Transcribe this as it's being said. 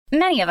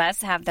Many of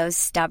us have those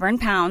stubborn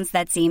pounds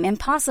that seem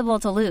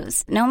impossible to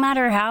lose, no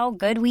matter how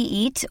good we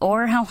eat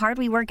or how hard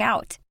we work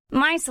out.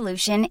 My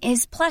solution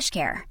is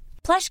PlushCare.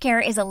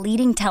 PlushCare is a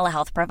leading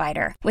telehealth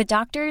provider with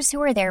doctors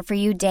who are there for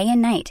you day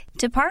and night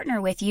to partner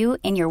with you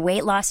in your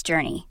weight loss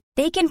journey.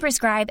 They can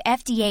prescribe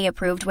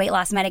FDA-approved weight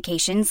loss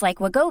medications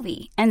like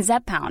Wegovy and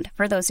Zepbound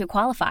for those who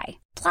qualify.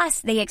 Plus,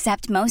 they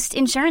accept most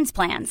insurance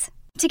plans.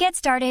 To get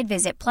started,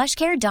 visit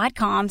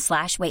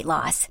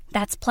plushcare.com/weightloss.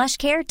 That's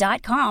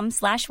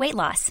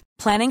plushcare.com/weightloss.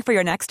 Planning for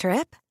your next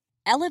trip?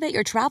 Elevate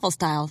your travel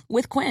style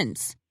with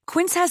Quince.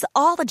 Quince has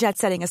all the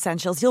jet-setting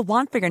essentials you'll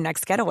want for your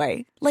next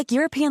getaway, like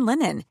European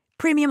linen,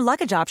 premium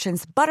luggage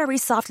options, buttery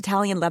soft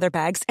Italian leather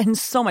bags, and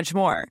so much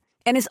more.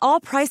 And is all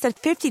priced at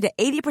 50 to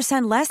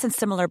 80% less than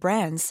similar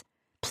brands.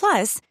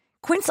 Plus,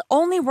 Quince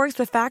only works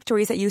with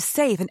factories that use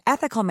safe and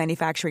ethical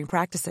manufacturing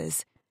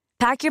practices.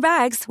 Pack your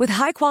bags with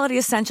high-quality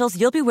essentials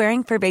you'll be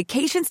wearing for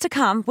vacations to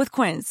come with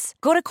Quince.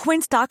 Go to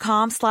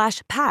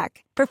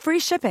quince.com/pack for free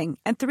shipping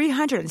and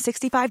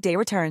 365-day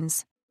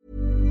returns.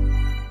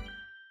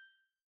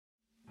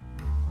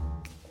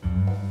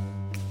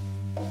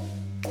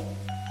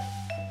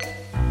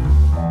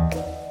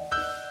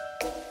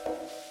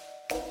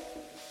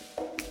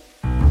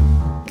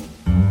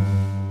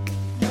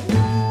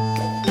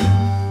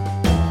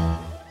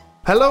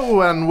 Hello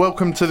and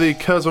welcome to the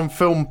Curzon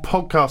Film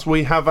Podcast.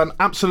 We have an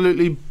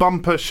absolutely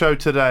bumper show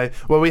today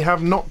where we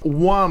have not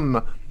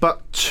one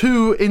but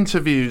two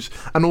interviews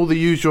and all the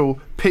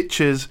usual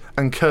pitches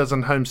and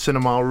Curzon Home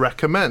Cinema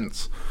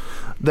recommends.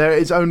 There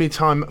is only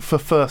time for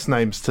first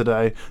names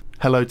today.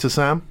 Hello to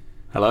Sam.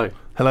 Hello.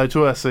 Hello to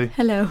Ursi.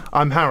 Hello.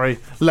 I'm Harry.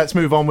 Let's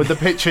move on with the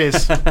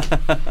pitches.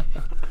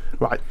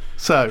 Right,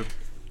 so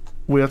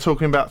we are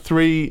talking about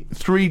three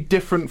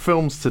different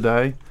films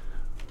today.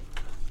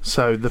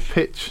 So the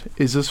pitch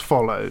is as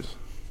follows.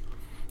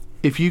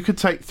 If you could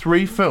take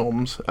three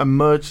films and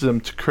merge them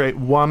to create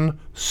one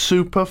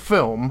super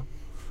film,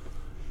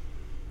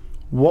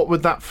 what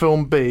would that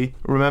film be?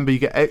 Remember, you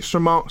get extra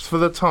marks for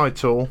the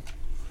title.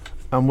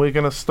 And we're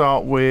going to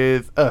start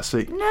with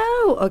Ursi.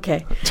 No!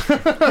 Okay.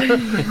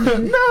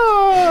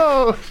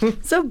 No!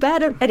 So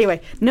bad.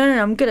 Anyway,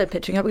 no, I'm good at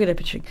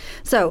pitching.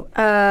 So,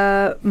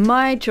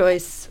 my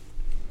choice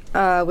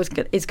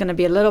is going to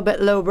be a little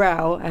bit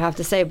lowbrow, I have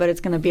to say, but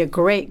it's going to be a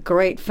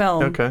great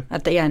film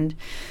at the end.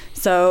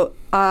 So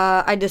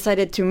I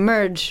decided to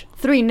merge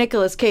 3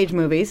 Nicolas Cage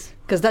movies,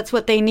 because that's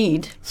what they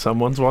need.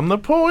 Someone's won the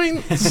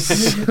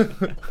points.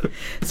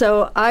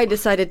 So I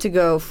decided to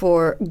go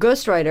for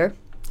Ghost Rider.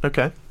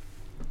 Okay.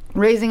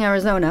 Raising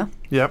Arizona.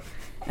 Yep.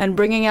 And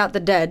Bringing Out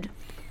the Dead.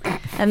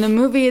 And the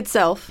movie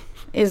itself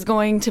is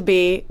going to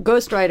be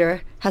Ghost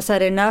Rider has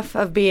had enough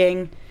of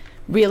being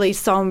really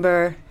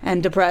somber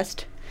and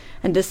depressed,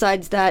 and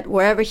decides that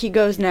wherever he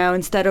goes now,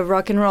 instead of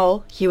rock and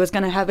roll, he was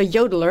going to have a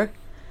yodeler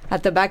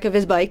at the back of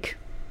his bike.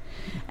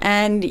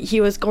 And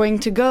he was going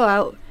to go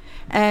out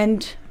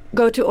and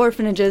go to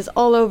orphanages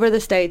all over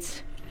the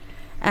States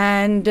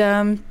and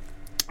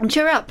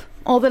cheer up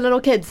all the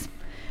little kids.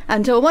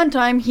 Until one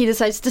time he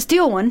decides to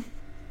steal one.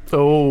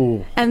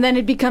 Oh. And then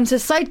it becomes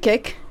his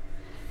sidekick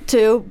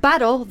to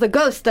battle the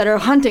ghosts that are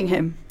hunting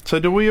him. So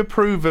do we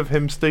approve of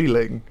him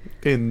stealing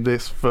in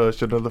this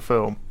version of the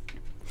film?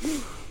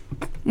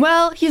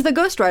 Well, he's the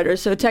Ghost Rider,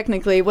 so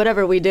technically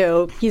whatever we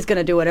do, he's going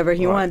to do whatever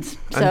he wants.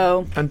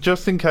 So, and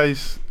just in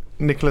case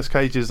Nicolas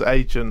Cage's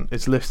agent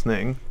is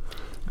listening,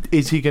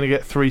 is he going to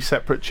get 3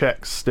 separate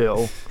checks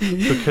still?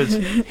 Because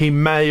he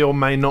may or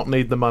may not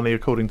need the money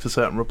according to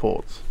certain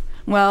reports.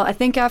 Well, I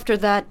think after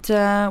that,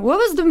 what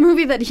was the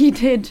movie that he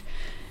did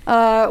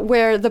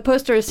where the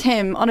poster is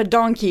him on a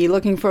donkey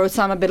looking for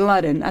Osama bin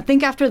Laden? I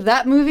think after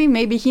that movie,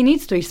 maybe he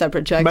needs 3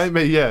 separate checks.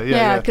 Maybe, yeah.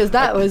 Yeah, because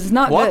that was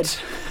not good.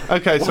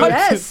 Okay, so...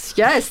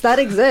 Yes, that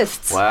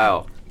exists.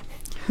 Wow.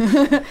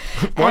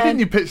 Why didn't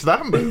you pitch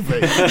that movie?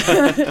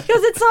 Because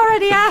it's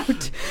already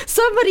out.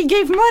 Somebody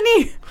gave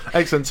money.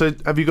 Excellent. So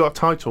have you got a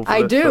title for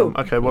I this do. film?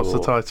 Okay, what's the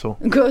title?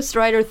 Ghost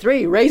Rider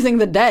 3, Raising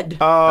the Dead.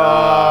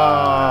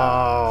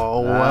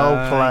 Oh,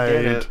 well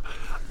played.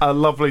 A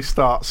lovely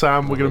start.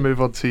 Sam, we're going to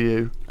move on to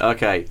you.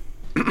 Okay.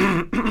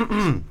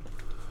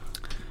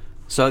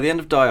 So at the end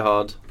of Die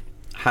Hard,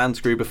 Hans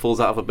Gruber falls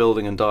out of a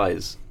building and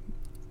dies.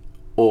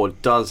 Or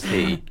does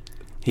he?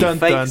 He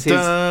fakes his...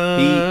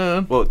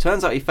 Well, it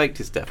turns out he faked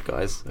his death,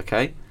 guys,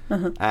 okay?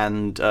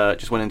 And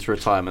just went into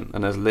retirement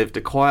and has lived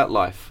a quiet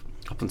life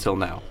up until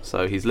now.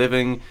 So he's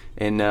living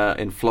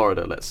in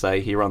Florida, let's say.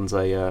 He runs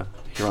a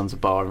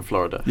bar in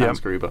Florida, Hans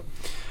Gruber.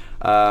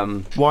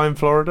 Why in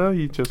Florida?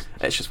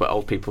 It's just where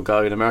old people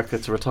go in America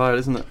to retire,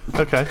 isn't it?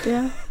 Okay.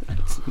 Yeah.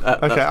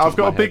 Okay, I've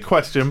got a big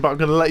question, but I'm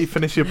going to let you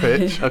finish your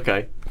pitch.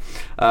 Okay.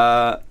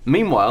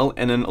 Meanwhile,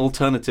 in an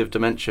alternative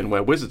dimension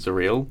where wizards are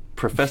real,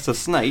 Professor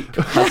Snape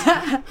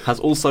has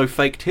also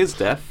faked his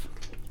death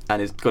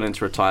and has gone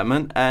into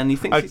retirement, and he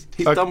thinks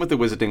he's done with the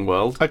wizarding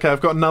world. Okay,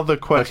 I've got another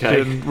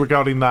question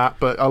regarding that,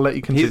 but I'll let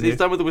you continue. He's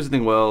done with the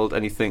wizarding world,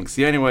 and he thinks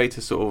the only way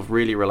to sort of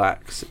really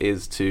relax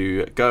is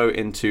to go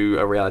into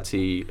a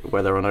reality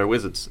where there are no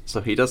wizards.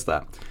 So he does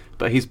that.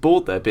 But he's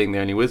bored there being the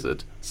only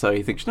wizard. So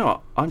he thinks, you know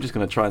what, I'm just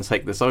going to try and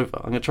take this over.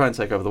 I'm going to try and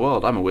take over the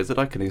world. I'm a wizard.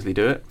 I can easily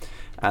do it.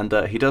 And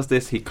he does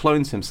this. He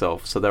clones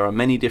himself. So there are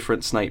many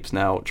different Snapes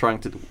now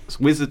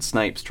wizard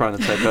Snapes trying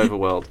to take over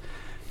world.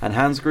 And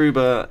Hans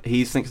Gruber,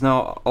 he thinks,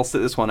 no, I'll sit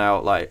this one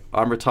out. Like,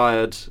 I'm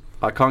retired.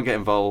 I can't get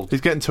involved. He's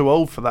getting too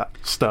old for that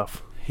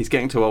stuff. He's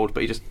getting too old,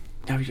 but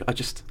I've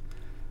just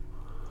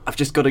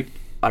got to.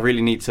 I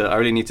really need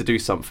to do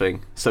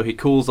something. So he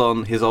calls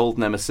on his old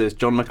nemesis,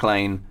 John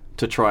McClane,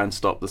 to try and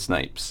stop the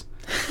Snapes.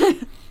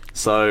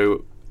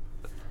 So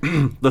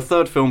the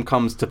third film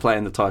comes to play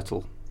in the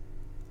title.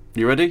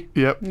 You ready?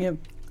 Yep.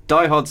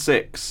 Die Hard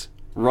 6,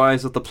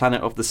 Rise of the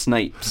Planet of the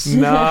Snapes.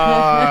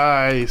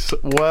 Nice.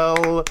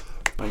 Well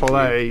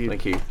played.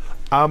 Thank you.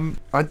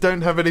 I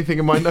don't have anything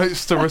in my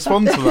notes to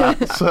respond to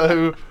that,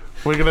 so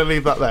we're going to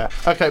leave that there.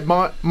 Okay,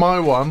 my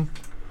one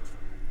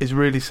is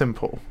really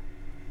simple.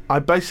 I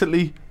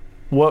basically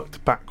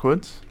worked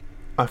backwards.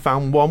 I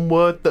found one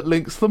word that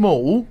links them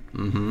all,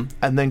 and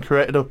then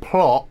created a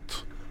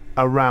plot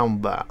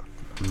around that.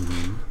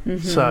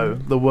 So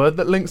the word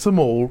that links them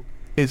all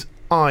is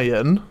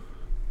iron.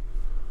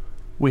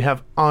 We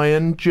have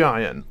Iron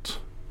Giant,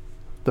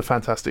 the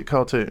fantastic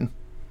cartoon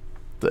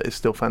that is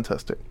still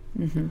fantastic.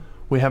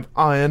 We have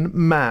Iron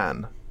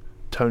Man,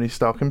 Tony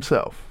Stark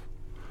himself.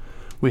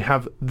 We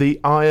have the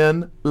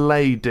Iron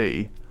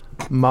Lady,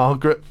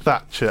 Margaret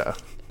Thatcher.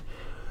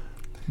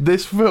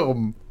 This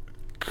film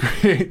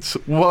creates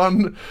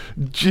one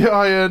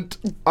giant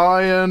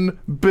iron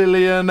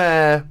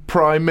billionaire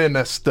prime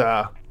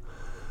minister,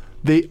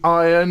 the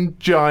Iron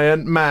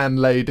Giant Man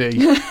Lady.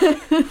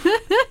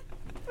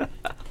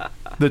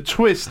 The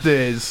twist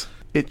is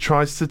it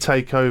tries to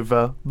take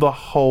over the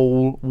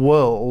whole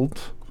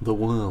world. The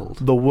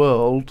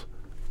world,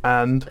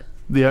 and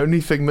the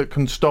only thing that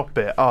can stop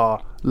it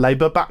are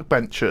Labour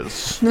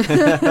backbenchers.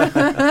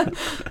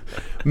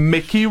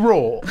 Mickey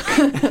Rourke.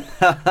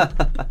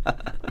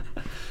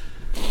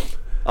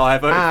 I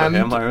voted for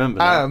him, I remember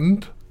that.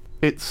 And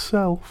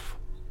itself.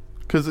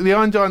 Because the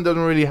Iron Giant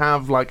doesn't really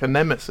have like a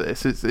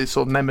nemesis. It's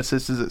sort of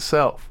nemesis is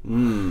itself.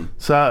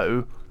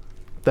 So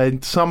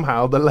then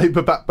somehow the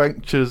Labour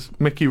backbenchers,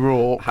 Mickey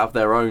Rourke, have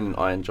their own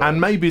Iron Giant.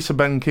 and maybe Sir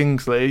Ben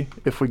Kingsley,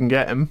 if we can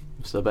get him.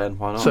 Sir Ben,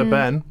 why not? Sir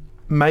Ben,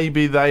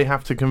 maybe they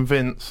have to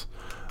convince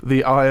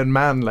the Iron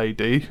Man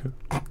Lady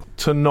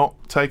to not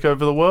take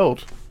over the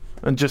world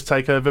and just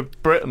take over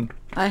Britain.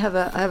 I have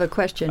a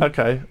question.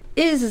 Okay.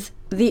 Is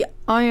the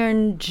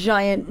Iron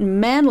Giant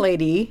Man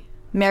Lady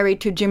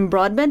married to Jim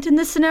Broadbent in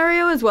this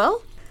scenario as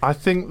well? I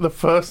think the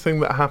first thing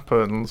that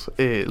happens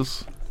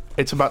is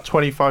it's about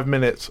 25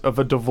 minutes of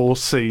a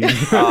divorce scene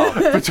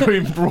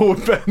between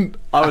Broadbent.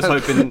 I was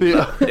hoping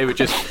they'd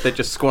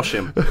just squash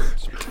him.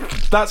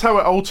 That's how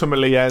it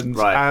ultimately ends,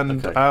 Right,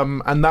 and okay.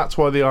 And that's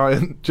why the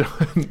Iron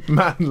Giant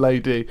Man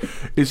Lady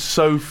is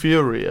so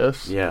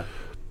furious. Yeah.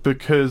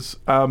 Because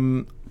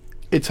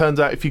it turns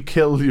out if you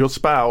kill your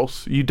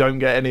spouse, you don't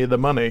get any of the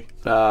money.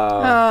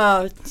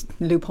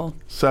 Loophole.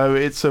 So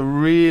it's a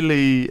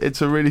really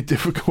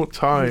difficult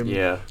time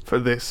Yeah. for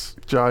this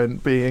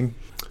giant being.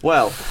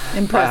 Well,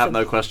 Impressive. I have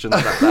no questions.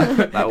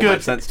 That all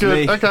makes sense to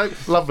me. Okay,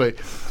 lovely.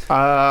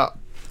 I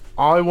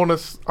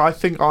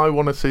think I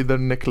want to see the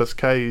Nicolas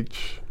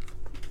Cage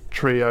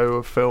trio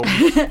of films.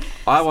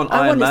 I want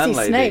I Iron want to Man see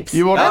Lady. Snakes.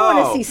 You want- I want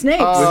Oh. to see Snakes.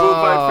 We all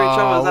vote for each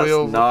other.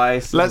 we'll- That's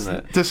nice, Let's isn't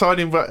it?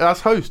 deciding vote.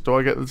 As host, do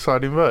I get the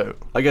deciding vote?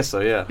 I guess so,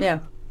 yeah. Yeah.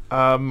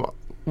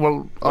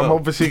 Well, I'm Well.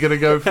 obviously going to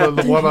go for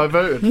the one I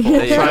voted for.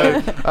 There you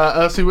So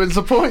Ursi wins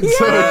the points.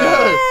 There we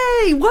go.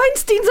 Yay!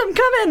 Weinstein's I'm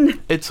coming!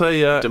 It's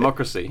a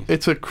Democracy.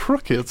 it's a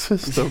crooked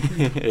system.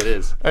 It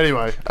is.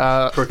 Anyway,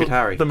 Crooked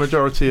Harry. The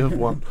majority have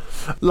won.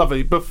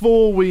 Lovely.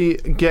 Before we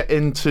get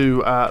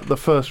into the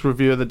first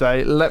review of the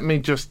day, let me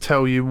just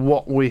tell you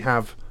what we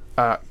have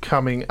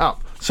coming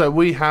up. So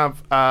we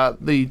have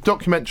the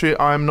documentary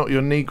I Am Not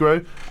Your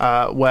Negro,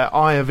 where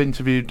I have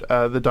interviewed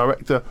the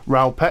director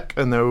Raoul Peck,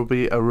 and there will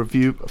be a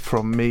review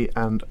from me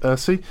and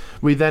Ursi.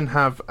 We then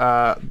have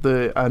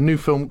a new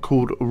film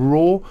called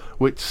Raw,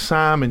 which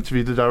Sam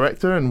interviewed the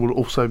director and will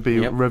also be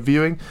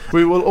reviewing.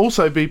 We will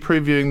also be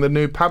previewing the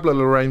new Pablo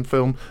Larraín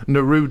film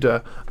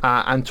Neruda,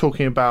 and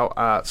talking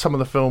about some of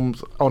the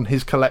films on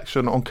his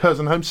collection on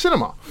Curzon Home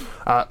Cinema.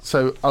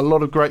 So a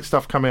lot of great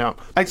stuff coming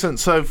up. Excellent.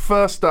 So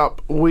first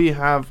up, we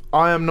have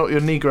I Am Not Your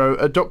Negro,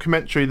 a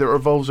documentary that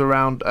revolves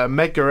around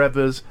Medgar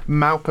Evers,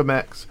 Malcolm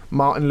X,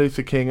 Martin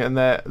Luther King, and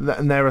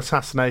their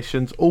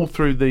assassinations, all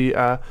through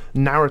the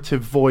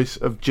narrative voice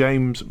of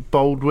James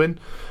Baldwin.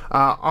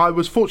 I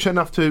was fortunate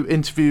enough to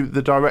interview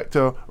the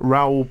director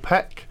Raoul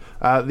Peck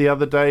the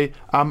other day.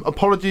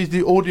 Apologies,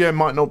 the audio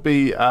might not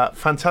be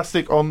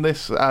fantastic on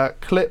this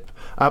clip.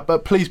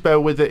 But please bear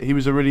with it. He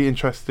was a really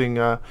interesting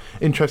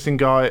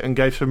guy and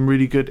gave some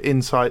really good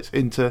insights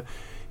into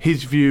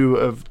his view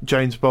of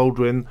James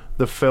Baldwin,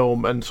 the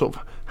film, and sort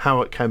of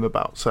how it came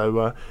about.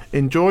 So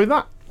enjoy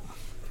that.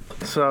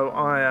 So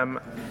I am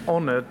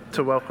honoured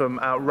to welcome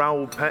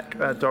Raoul Peck,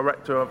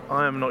 director of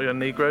I Am Not Your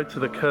Negro, to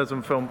the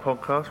Curzon Film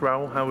Podcast.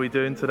 Raoul, how are we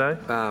doing today?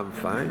 I'm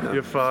fine.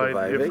 You're fine.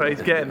 You're fine.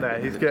 He's getting there.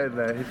 He's getting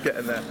there. He's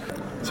getting there.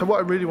 So what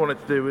I really wanted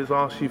to do is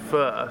ask you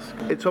first.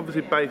 It's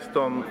obviously based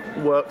on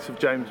works of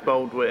James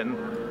Baldwin,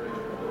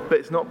 but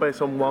it's not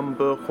based on one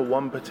book or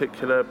one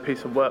particular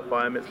piece of work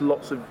by him. It's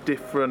lots of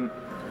different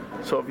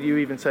sort of. You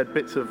even said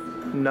bits of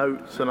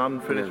notes and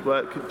unfinished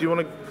work. Do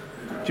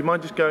you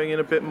mind just going in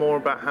a bit more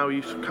about how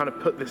you kind of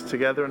put this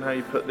together and how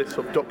you put this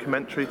sort of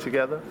documentary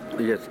together?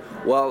 Yes.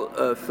 Well,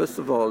 first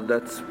of all,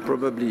 that's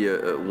probably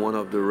one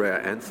of the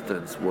rare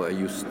instances where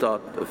you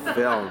start a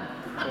film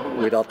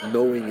without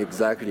knowing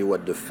exactly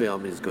what the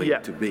film is going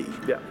to be.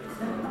 Yeah.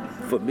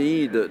 For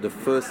me, the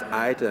first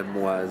item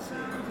was,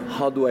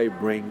 how do I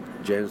bring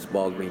James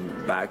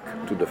Baldwin back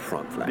to the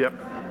front line? Yep.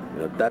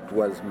 That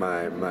was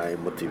my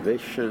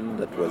motivation,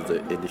 that was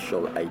the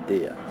initial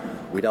idea,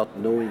 without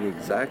knowing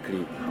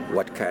exactly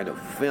what kind of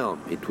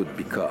film it would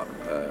become.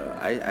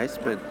 I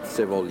spent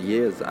several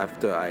years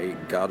after I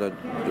gathered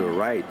the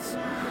rights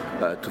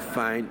to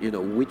find,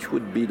 which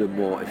would be the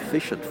more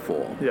efficient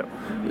form. Yeah.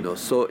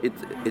 So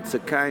it's a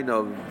kind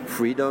of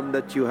freedom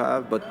that you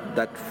have, but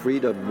that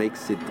freedom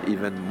makes it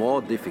even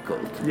more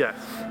difficult. Yes.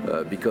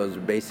 Because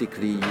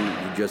basically you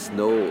just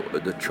know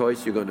the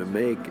choice you're going to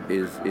make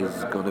is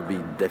going to be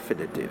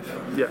definitive.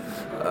 Yes.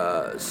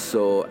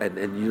 So and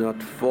you're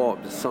not for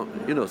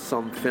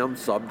some film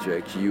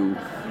subjects you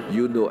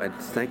know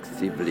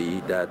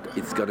instinctively that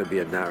it's going to be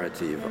a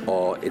narrative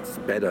or it's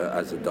better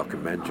as a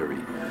documentary.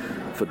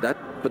 For that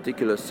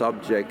particular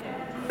subject,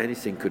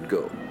 anything could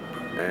go,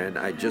 and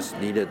I just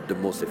needed the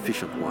most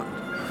efficient one.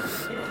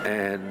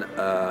 And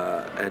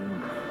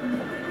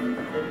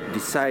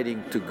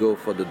deciding to go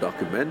for the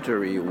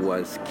documentary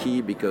was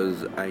key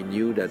because I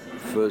knew that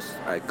first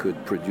I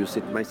could produce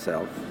it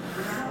myself,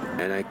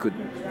 and I could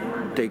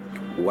take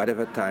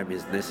whatever time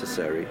is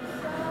necessary.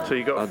 So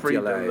you got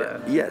freedom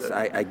there? Yes,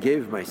 I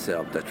gave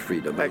myself that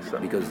freedom.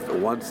 Excellent. Because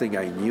one thing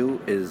I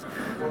knew is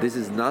this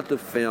is not a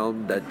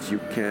film that you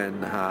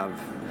can have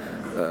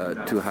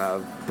to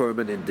have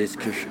permanent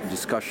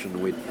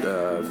discussion with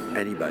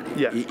anybody.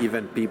 Yes.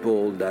 Even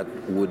people that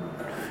would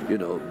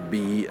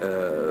be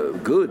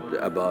good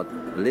about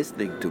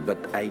listening to. But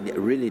I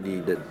really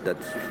needed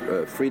that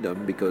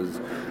freedom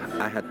because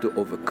I had to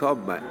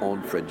overcome my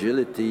own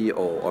fragility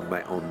or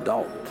my own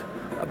doubt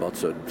about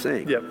certain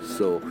things. Yep.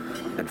 So,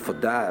 and for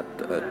that,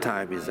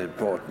 time is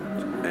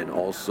important, and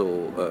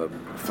also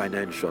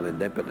financial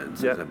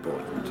independence is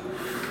important.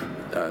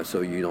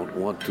 So you don't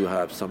want to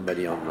have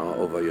somebody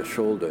over your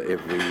shoulder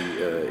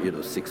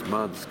every 6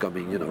 months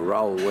coming.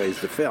 Raoul, where is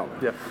the film?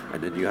 Yeah.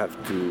 And then you have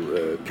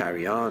to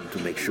carry on to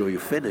make sure you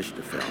finish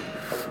the film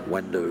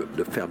when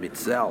the film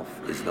itself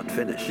is not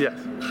finished. Yes.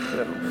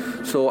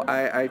 Yeah. So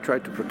I try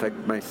to protect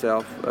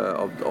myself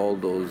of all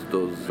those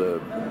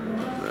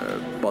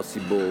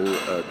possible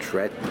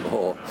threat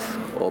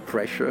or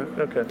pressure.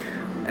 Okay.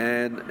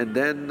 And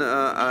then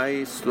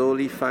I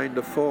slowly find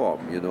the form.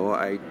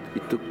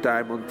 It took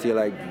time until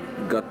I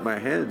got my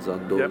hands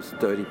on those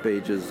 30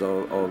 pages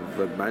of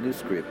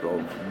manuscript,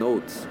 of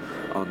notes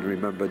on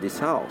Remember This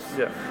House.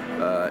 Yeah.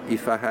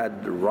 If I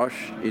had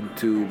rushed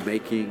into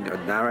making a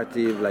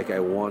narrative like I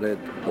wanted,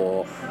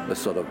 or a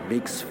sort of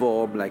mixed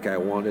form like I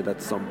wanted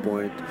at some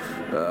point,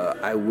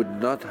 I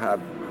would not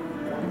have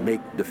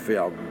made the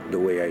film the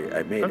way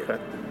I made it.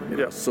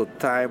 Yeah. So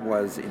time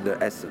was in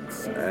the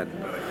essence, and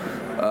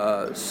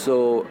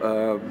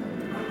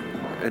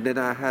and then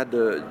I had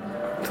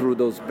through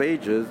those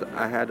pages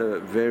I had a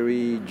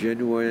very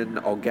genuine,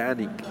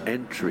 organic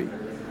entry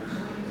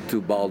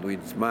to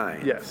Baldwin's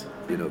mind. Yes.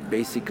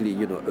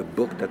 Basically, a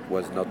book that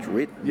was not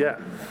written. Yeah.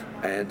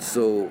 And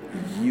so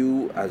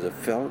you, as a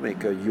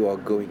filmmaker, you are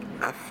going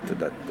after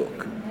that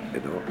book,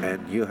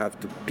 and you have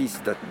to piece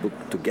that book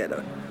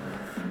together.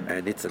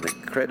 And it's an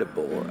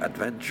incredible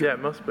adventure. Yeah, it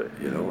must be.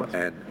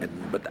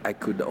 But I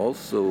could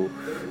also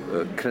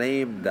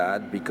claim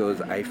that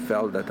because I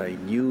felt that I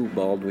knew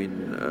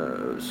Baldwin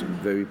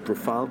very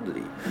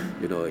profoundly.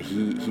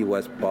 He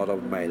was part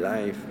of my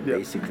life,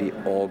 basically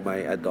all my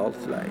adult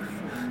life.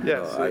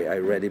 Yes. I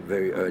read him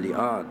very early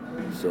on.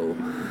 So,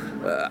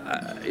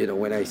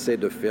 when I say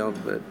the film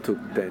took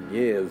 10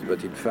 years,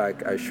 but in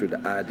fact I should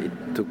add it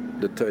took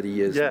the 30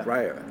 years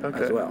prior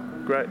as well.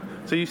 Great.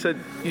 So you said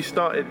you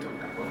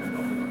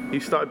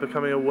started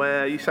becoming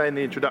aware, you say in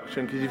the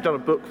introduction, because you've done a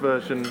book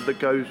version that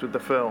goes with the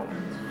film,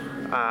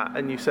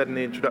 and you said in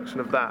the introduction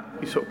of that,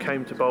 you sort of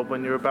came to Bob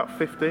when you were about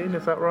 15,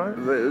 is that right?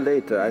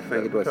 Later, I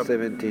think it was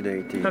 17,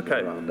 18,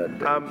 around that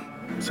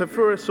day. So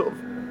for a sort of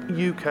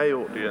UK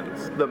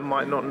audience that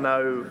might not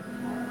know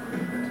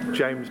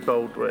James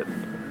Baldwin,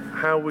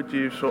 how would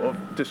you sort of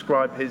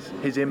describe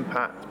his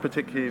impact,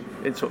 particularly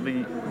in sort of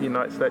the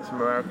United States of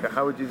America?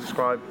 How would you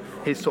describe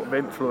his sort of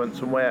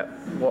influence and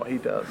what he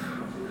does?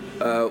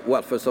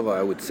 Well, first of all,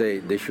 I would say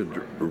they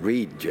should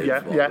read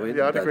James Baldwin.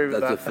 Yeah, I'd agree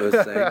with that. That's the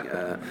first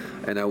thing.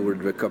 And I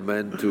would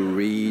recommend to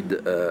read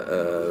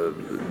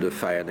The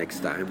Fire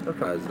Next Time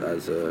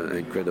as an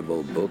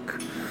incredible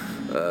book.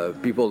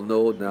 People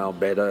know now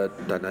better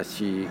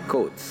Ta-Nehisi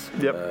Coates,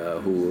 Yep.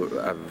 who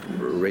have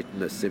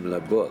written a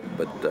similar book.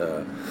 But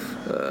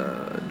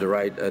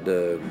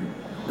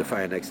the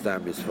Fire Next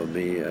Time is for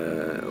me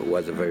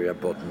was a very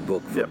important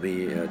book for Yep.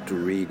 me to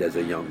read as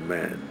a young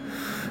man.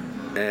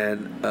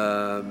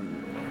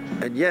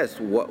 And yes,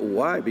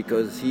 why?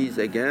 Because he's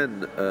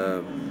again,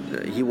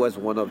 he was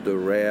one of the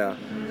rare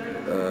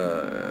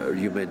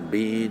human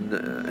being,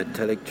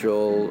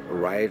 intellectual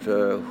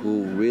writer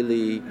who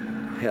really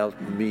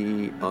helped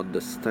me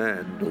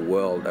understand the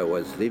world I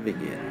was living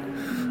in.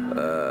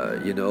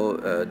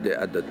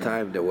 At the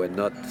time there were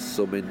not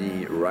so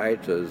many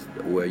writers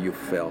where you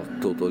felt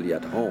totally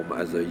at home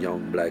as a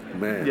young black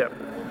man. Yep.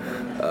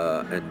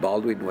 And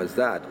Baldwin was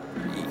that,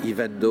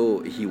 even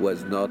though he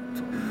was not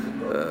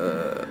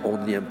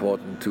only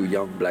important to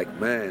young black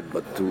men,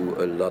 but to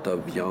a lot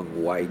of young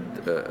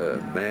white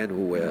men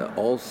who were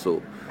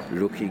also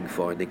looking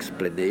for an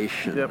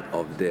explanation Yep.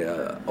 of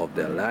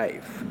their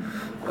life.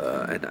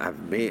 And I've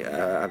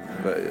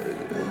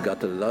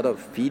got a lot of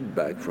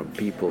feedback from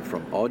people,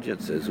 from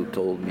audiences who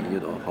told me,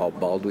 how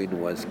Baldwin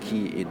was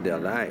key in their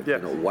life.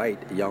 Yes.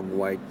 Young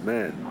white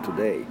men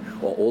today,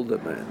 or older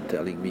men,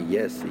 telling me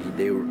yes,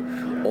 they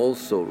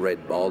also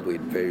read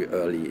Baldwin very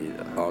early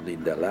on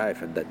in their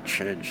life, and that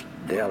changed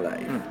their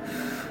life.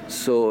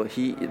 So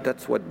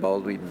that's what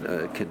Baldwin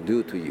can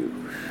do to you,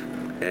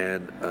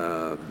 and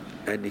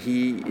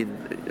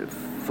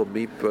for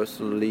me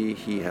personally,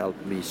 he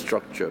helped me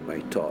structure my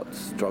thoughts,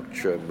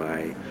 structure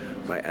my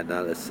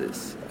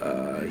analysis.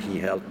 He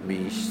helped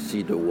me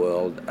see the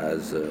world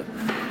as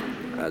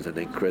an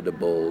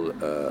incredible,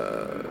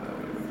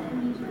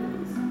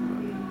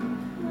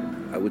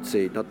 I would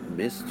say not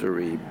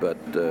mystery, but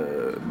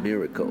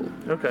miracle.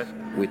 Okay.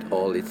 With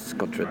all its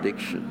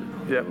contradiction.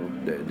 Yeah.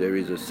 There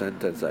is a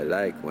sentence I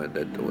like where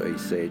he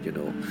said,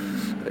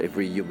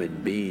 every human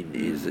being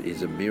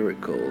is a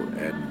miracle,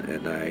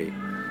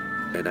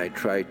 and I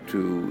try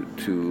to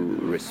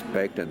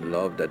respect and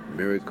love that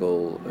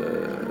miracle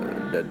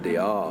that they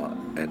are,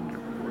 and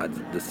at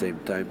the same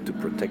time to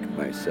protect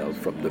myself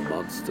from the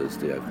monsters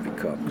they have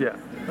become. Yeah.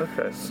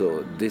 Okay.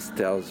 So this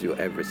tells you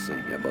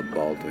everything about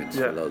Baldwin's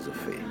Yeah.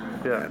 philosophy.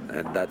 Yeah.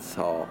 And that's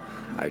how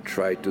I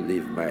try to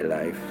live my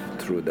life,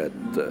 through that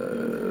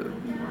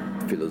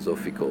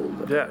philosophical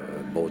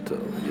motto,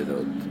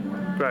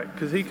 Right,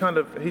 because he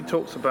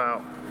talks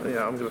about,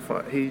 I'm going to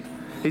find,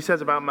 he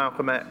says about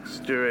Malcolm X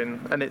during,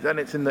 and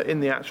it's in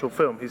the actual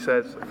film. He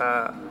says,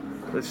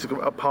 this is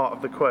a part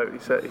of the quote. He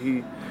said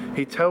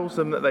he tells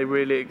them that they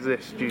really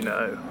exist.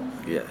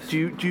 Yes.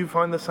 Do you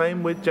find the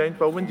same with James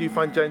Baldwin? Do you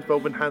find James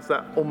Baldwin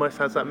almost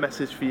has that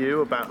message for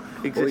you about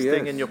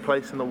existing in your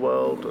place in the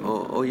world?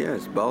 Oh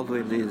yes,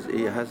 Baldwin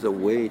he has a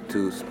way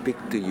to speak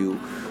to you,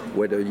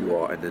 whether you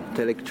are an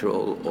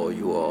intellectual or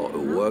you are a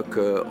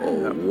worker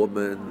or a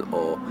woman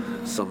or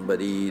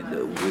somebody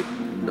with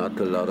not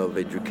a lot of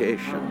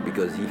education,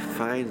 because he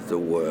finds the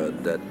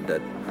word that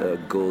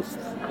goes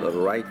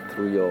right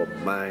through your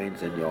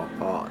minds and your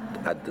heart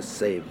at the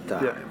same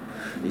time. Yeah.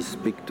 He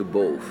speaks to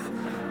both,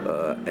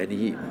 and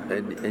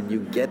you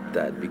get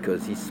that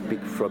because he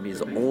speaks from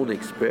his own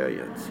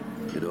experience.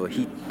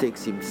 He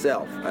takes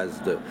himself as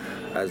the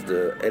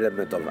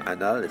element of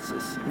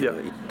analysis.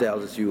 Yeah. It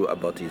tells you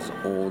about his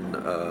own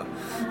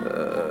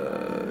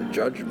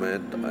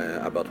judgment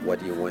about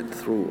what he went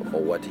through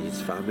or what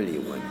his family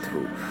went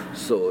through.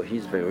 So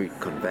he's very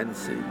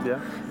convincing. Yeah.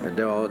 And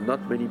there are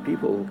not many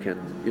people who can,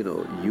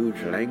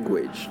 use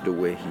language the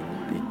way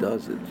he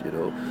does it.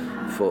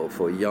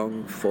 For a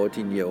young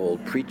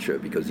 14-year-old preacher,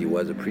 because he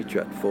was a preacher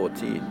at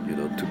 14,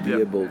 to be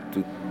able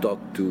to talk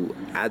to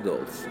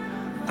adults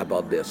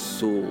about their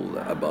soul,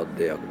 about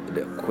their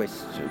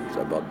questions,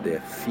 about their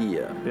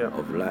fear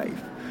of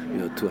life.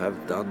 To have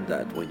done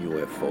that when you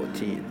were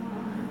 14,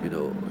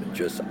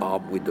 just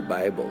armed with the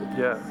Bible,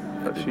 the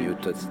New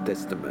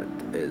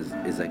Testament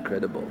is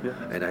incredible. Yeah.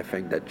 And I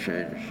think that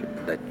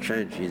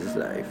changed his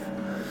life,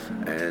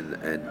 and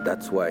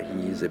that's why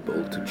he is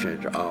able to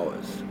change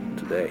ours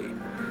today.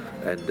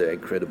 And the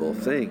incredible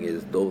thing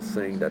is, those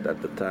things that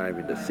at the time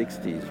in the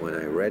 60s when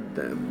I read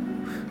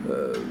them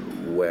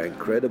were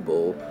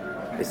incredible,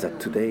 is that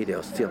today they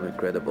are still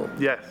incredible.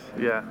 Yes,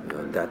 yeah.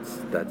 That's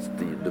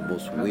the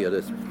most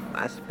weirdest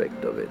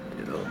aspect of it.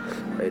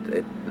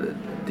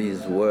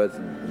 These words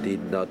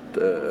did not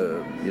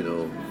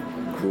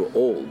grow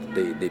old.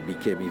 They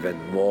became even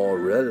more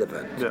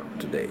relevant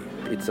today.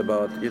 It's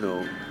about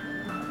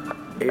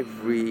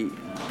every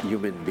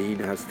human being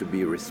has to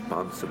be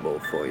responsible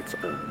for its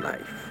own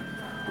life.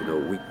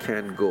 We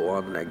can't go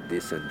on like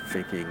this and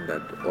thinking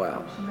that,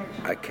 well,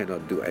 I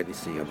cannot do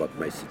anything about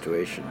my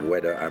situation,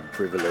 whether I'm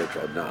privileged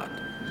or not.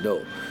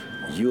 No,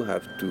 you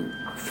have to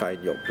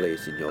find your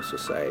place in your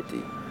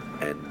society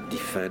and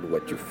defend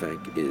what you think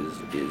is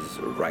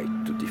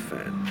right to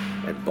defend.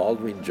 And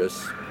Baldwin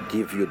just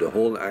give you the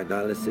whole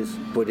analysis,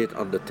 put it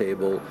on the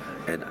table,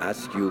 and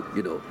ask you,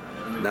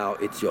 now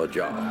it's your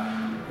job.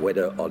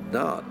 Whether or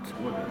not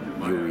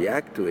you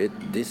react to it,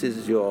 this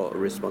is your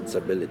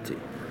responsibility.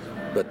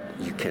 But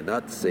you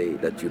cannot say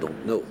that you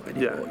don't know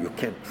anymore. Yeah. You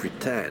can't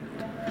pretend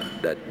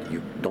that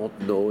you don't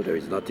know, there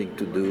is nothing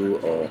to do,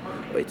 or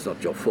it's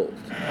not your fault.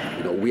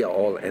 We are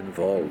all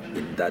involved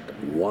in that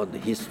one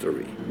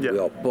history. Yeah. We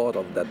are part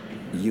of that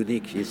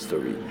unique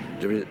history.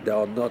 There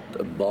are not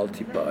a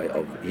multiply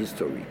of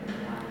history.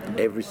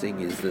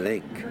 Everything is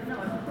linked.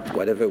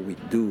 Whatever we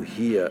do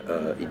here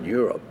in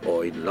Europe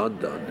or in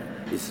London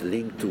is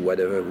linked to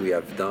whatever we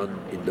have done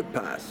in the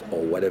past,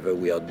 or whatever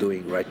we are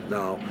doing right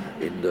now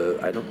in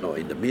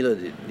the Middle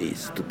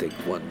East, to take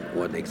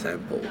one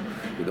example.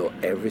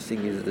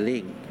 Everything is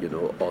linked.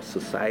 Our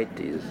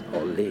societies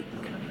are linked.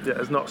 Yeah,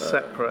 it's not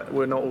separate.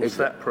 We're not all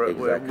separate.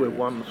 Exactly. We're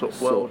one sort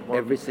of world. So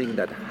everything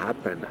that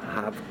happened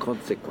have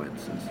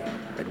consequences,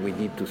 and we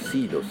need to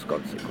see those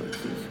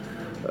consequences,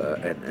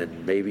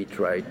 and maybe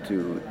try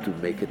to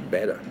make it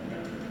better.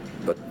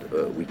 But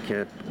we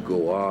can't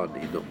go on,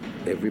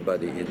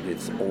 everybody in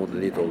its own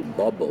little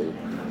bubble,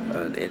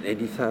 and it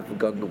has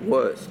gotten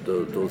worse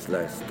those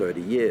last 30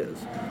 years,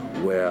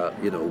 where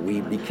we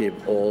became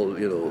all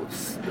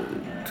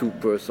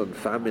two-person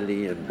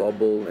family and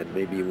bubble, and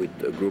maybe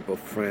with a group of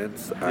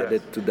friends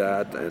added to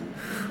that, and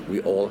we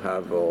all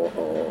have our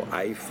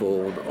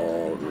iPhone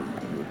or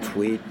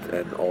tweet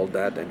and all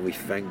that, and we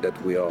think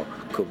that we are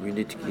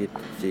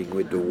communicating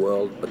with the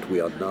world, but we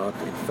are not.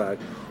 In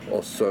fact,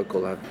 our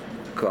circle have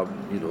come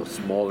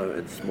smaller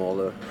and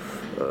smaller,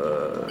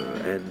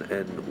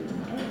 and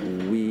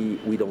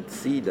we don't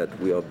see that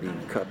we are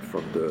being cut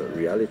from the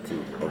reality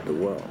of the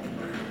world,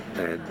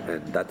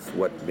 and that's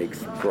what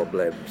makes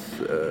problems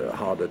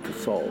harder to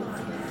solve.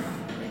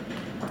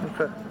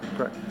 Okay,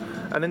 great.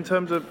 And in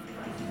terms of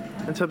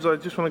I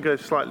just want to go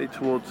slightly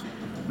towards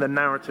the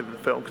narrative of the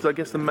film, because I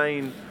guess the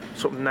main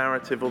sort of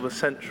narrative, or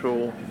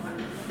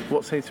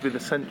what seems to be the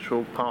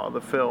central part of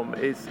the film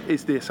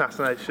is the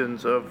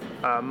assassinations of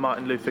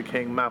Martin Luther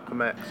King,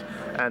 Malcolm X,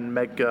 and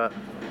Medgar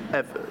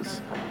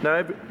Evers.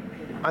 Now,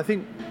 I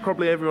think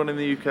probably everyone in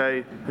the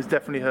UK has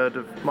definitely heard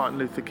of Martin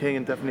Luther King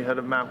and definitely heard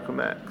of Malcolm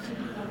X.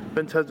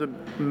 But in terms of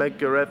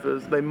Medgar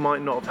Evers, they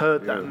might not have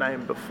heard that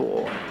name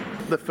before.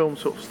 The film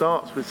sort of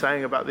starts with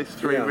saying about these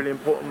three really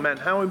important men.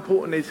 How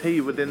important is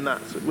he within the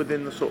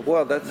sort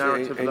of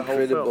narrative of the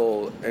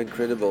whole film?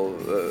 Incredible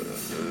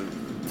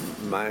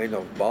mind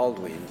of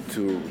Baldwin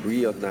to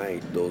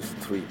reunite those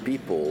three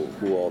people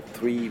who are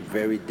three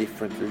very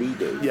different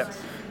leaders. Yes.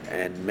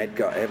 And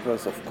Medgar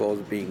Evers, of course,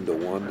 being the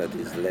one that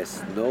is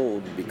less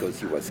known because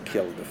he was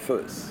killed the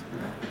first,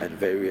 and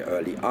very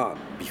early on,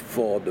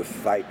 before the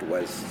fight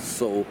was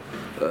so,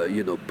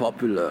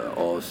 popular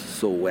or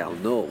so well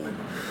known.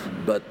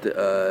 But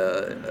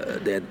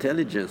the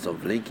intelligence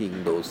of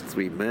linking those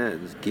three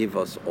men gave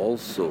us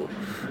also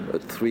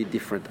three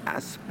different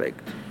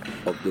aspects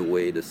of the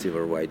way the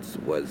civil rights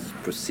was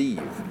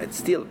perceived and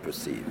still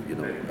perceived.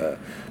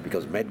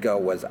 Because Medgar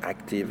was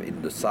active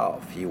in the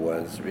South. He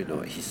was,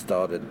 he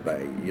started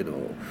by,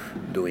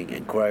 doing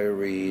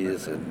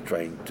inquiries and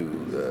trying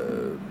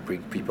to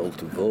bring people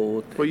to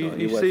vote. Well,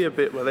 you see a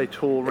bit where they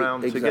tour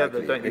around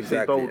together, don't you?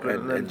 Exactly. See Baldwin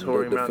and then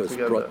touring around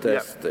together. The first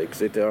protest,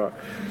 etc.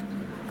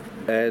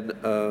 And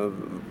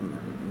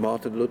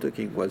Martin Luther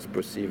King was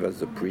perceived as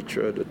the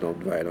preacher, the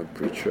non-violent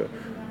preacher,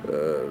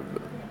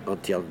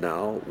 until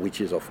now,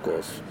 which is of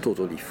course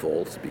totally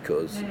false,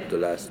 because the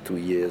last 2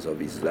 years of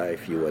his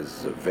life he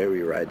was a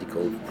very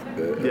radical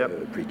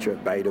preacher.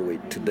 By the way,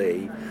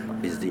 today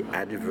is the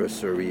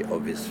anniversary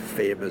of his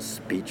famous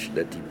speech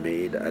that he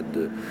made at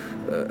the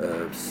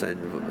St.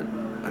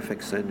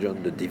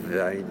 John the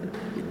Divine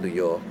in New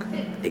York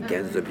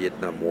against the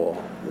Vietnam War,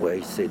 where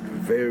he said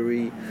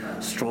very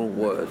strong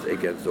words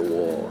against the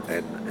war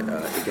and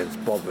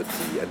against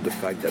poverty and the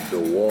fact that the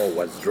war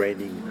was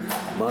draining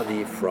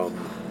money from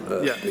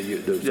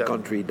the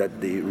country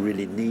that they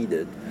really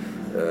needed,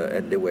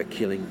 and they were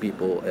killing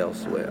people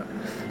elsewhere.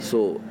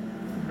 So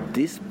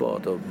this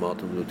part of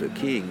Martin Luther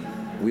King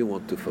we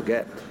want to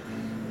forget.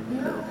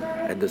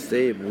 And the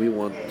same, we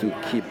want to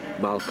keep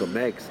Malcolm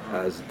X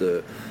as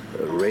the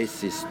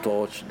racist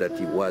torch that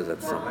he was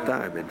at some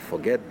time, and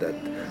forget that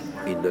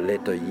in the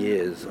later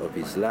years of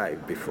his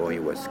life, before he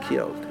was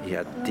killed, he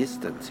had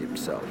distanced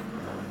himself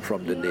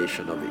from the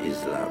Nation of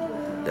Islam,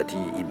 that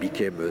he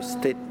became a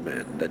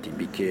statesman, that he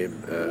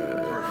became,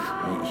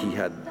 he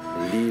had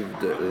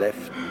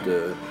left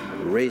the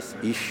race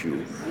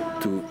issue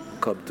to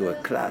come to a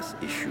class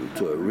issue,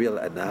 to a real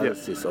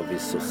analysis of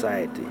his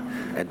society,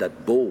 and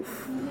that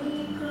both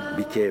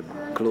became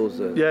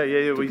closer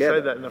together. We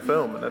say that in the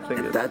film, and I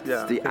think that's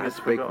the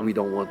aspect we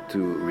don't want to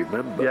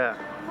remember. Yeah.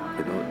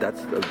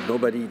 That's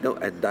nobody know,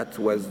 and that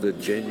was the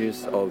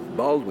genius of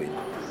Baldwin,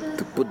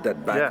 to put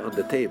that back on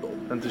the table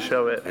and to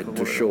show it, and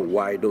to show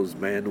why those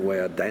men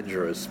were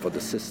dangerous for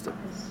the system.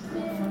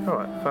 All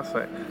right,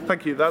 fascinating.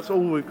 Thank you. That's all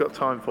we've got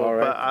time for. All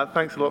right. But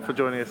thanks a lot for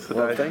joining us today.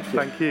 Well, thank you.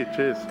 Thank you.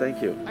 Cheers.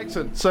 Thank you.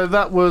 Excellent. So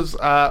that was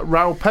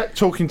Raoul Peck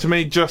talking to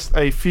me just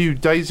a few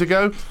days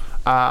ago.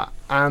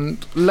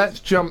 And let's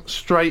jump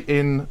straight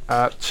in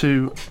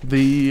to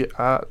the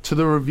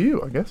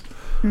review, I guess.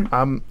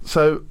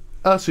 So,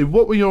 Ursu,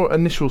 what were your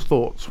initial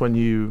thoughts when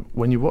you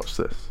watched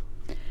this?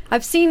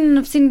 I've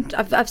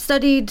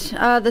studied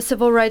the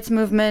civil rights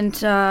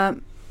movement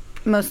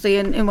mostly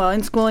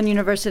in school and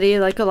university,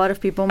 like a lot of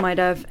people might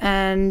have,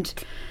 and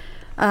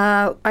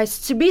I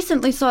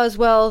recently saw as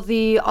well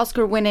the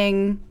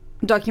Oscar-winning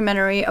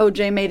documentary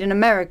O.J. Made in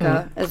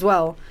America as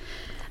well.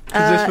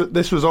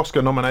 This was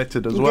Oscar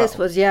nominated as well. This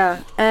was,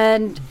 yeah.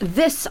 And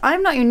this,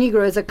 I'm Not Your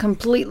Negro, is a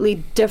completely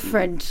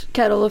different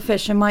kettle of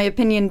fish, in my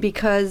opinion,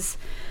 because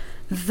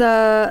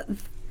James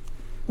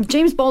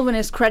Baldwin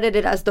is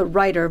credited as the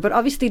writer, but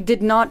obviously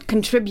did not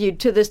contribute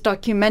to this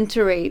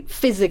documentary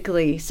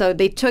physically. So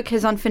they took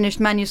his unfinished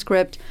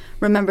manuscript,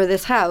 Remember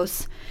This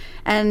House,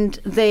 and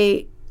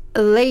they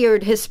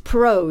layered his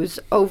prose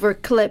over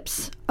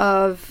clips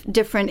of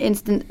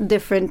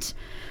different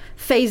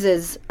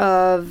phases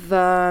of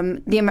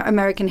the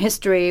American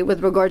history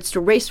with regards to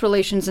race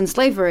relations and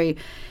slavery.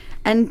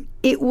 And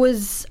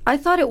I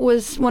thought it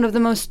was one of the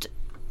most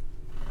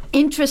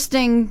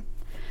interesting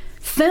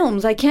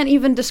films. I can't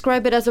even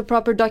describe it as a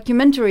proper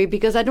documentary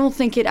because I don't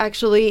think it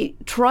actually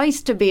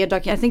tries to be a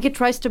documentary. I think it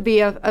tries to be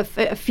a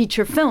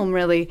feature film,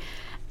 really.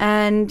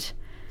 And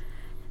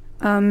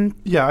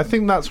I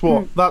think that's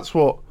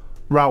what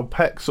Raoul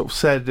Peck sort of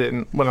said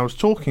when I was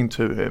talking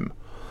to him,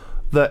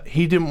 that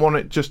he didn't want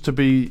it just to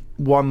be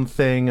one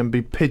thing and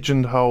be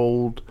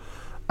pigeonholed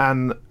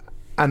and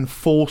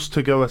forced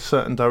to go a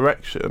certain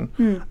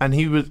direction. And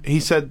he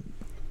said,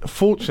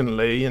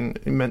 fortunately, and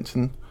he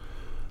mentioned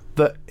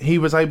that he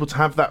was able to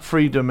have that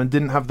freedom and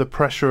didn't have the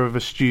pressure of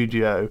a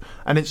studio,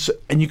 and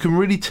you can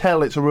really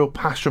tell it's a real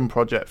passion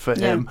project for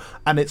him,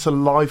 and it's a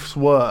life's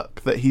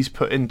work that he's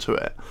put into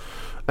it,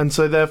 and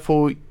so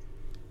therefore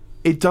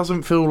it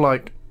doesn't feel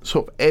like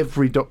sort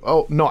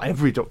of not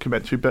every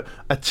documentary, but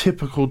a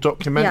typical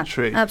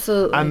documentary. Yeah,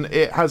 absolutely. And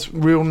it has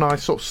real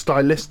nice sort of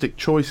stylistic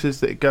choices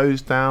that it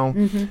goes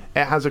down.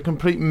 It has a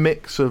complete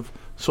mix of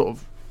sort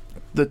of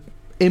the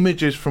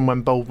images from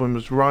when Baldwin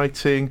was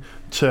writing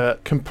to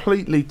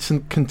completely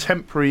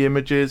contemporary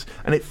images,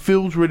 and it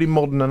feels really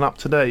modern and up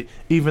to date,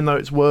 even though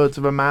it's words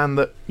of a man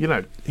that,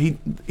 he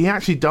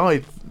actually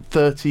died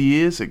 30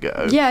 years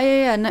ago. In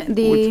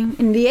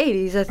the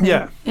 80s, I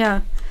think.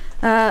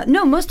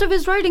 No, most of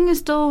his writing is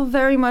still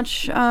very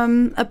much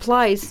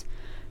applies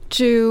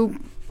to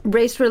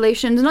race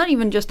relations, not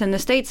even just in the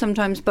States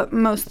sometimes, but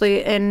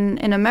mostly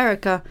in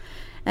America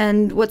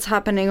and what's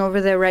happening over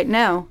there right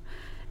now.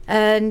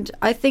 And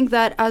I think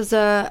that as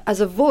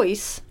a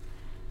voice,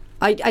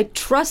 I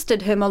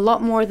trusted him a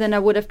lot more than I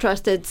would have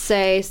trusted,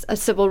 say, a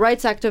civil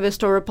rights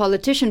activist or a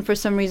politician for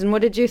some reason.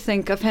 What did you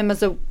think of him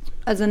as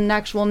an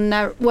actual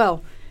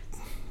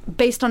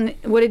based on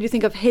what did you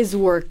think of his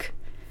work,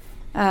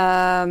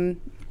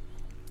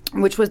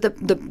 which was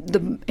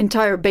the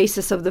entire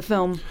basis of the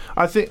film?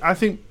 I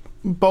think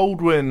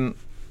Baldwin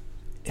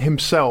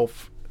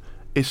himself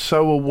is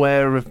so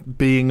aware of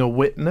being a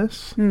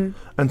witness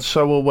and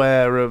so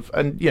aware of,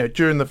 and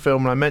during the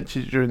film, and I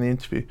mentioned it during the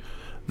interview,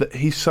 that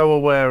he's so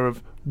aware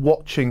of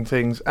watching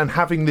things and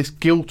having this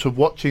guilt of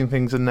watching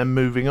things and then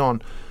moving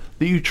on,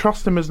 that you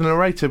trust him as a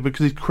narrator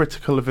because he's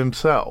critical of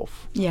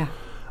himself. Yeah.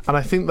 And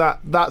I think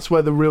that's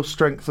where the real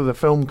strength of the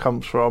film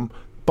comes from.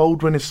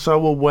 Baldwin is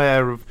so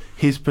aware of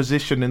his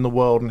position in the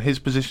world and his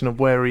position of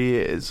where he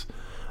is,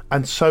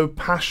 and so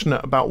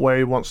passionate about where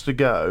he wants to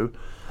go.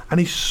 And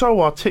he's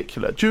so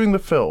articulate during the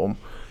film.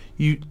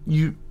 I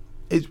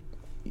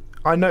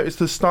noticed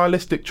the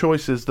stylistic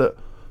choices that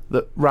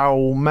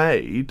Raoul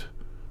made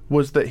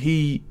was that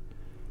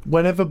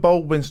whenever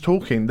Baldwin's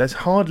talking, there's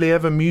hardly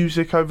ever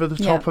music over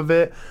the top of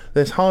it.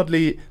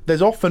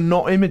 There's often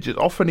not images.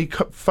 Often he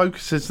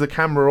focuses the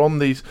camera on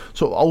these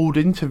sort of old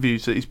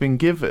interviews that he's been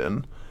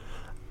given,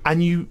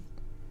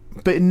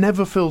 but it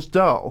never feels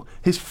dull.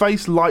 His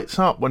face lights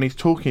up when he's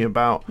talking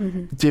about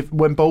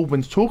when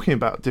Baldwin's talking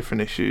about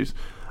different issues.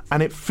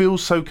 And it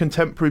feels so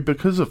contemporary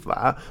because of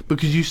that,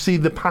 because you see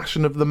the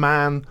passion of the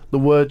man, the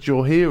words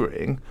you're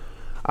hearing.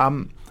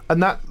 And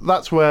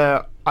that's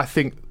where I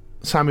think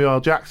Samuel L.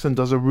 Jackson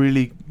does a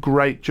really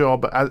great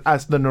job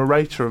as the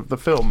narrator of the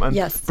film and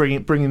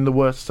bringing the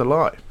words to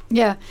life.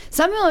 Yeah,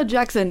 Samuel L.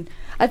 Jackson,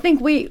 I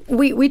think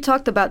we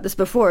talked about this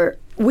before.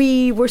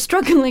 We were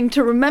struggling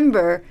to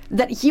remember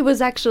that he was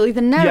actually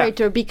the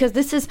narrator because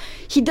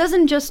he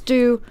doesn't just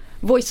do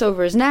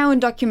voiceovers. Now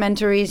in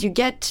documentaries,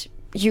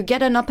 you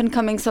get an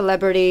up-and-coming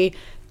celebrity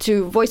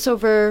to voice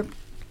over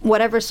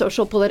whatever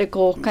social,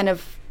 political kind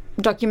of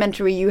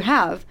documentary you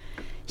have.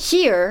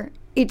 Here,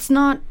 it's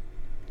not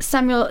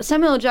Samuel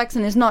L.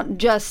 Jackson is not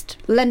just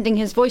lending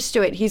his voice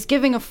to it. He's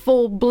giving a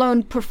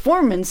full-blown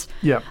performance.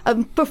 Yeah.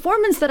 A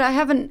performance that I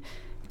haven't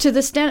to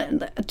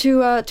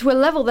a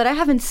level that I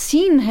haven't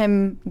seen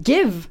him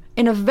give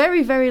in a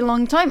very, very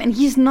long time, and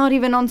he's not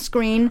even on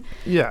screen.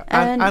 Yeah,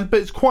 but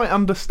it's quite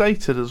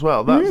understated as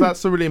well.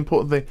 That's the really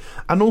important thing.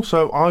 And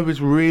also, I was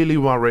really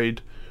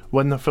worried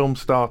when the film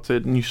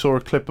started and you saw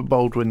a clip of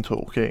Baldwin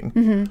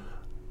talking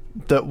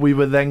that we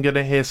were then going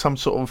to hear some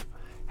sort of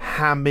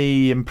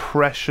hammy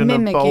impression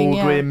of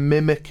Baldwin,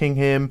 mimicking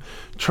him,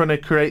 trying to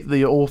create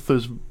the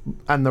author's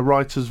and the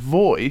writer's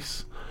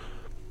voice.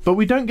 But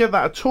we don't get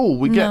that at all.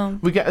 We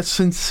get a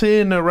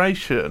sincere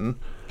narration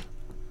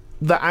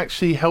that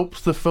actually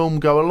helps the film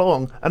go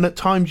along, and at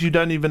times you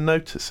don't even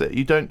notice it.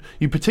 You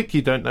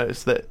particularly don't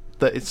notice that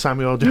it's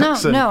Samuel L.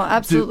 Jackson. No,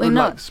 absolutely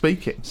not.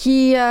 Speaking.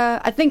 He,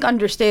 I think,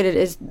 understated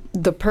is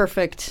the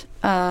perfect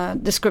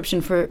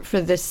description for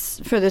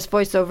this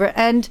voiceover,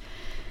 and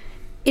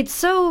it's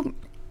so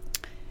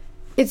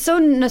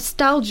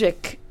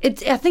nostalgic.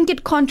 I think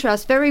it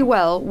contrasts very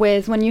well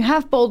with when you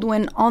have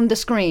Baldwin on the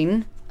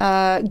screen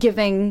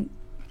giving,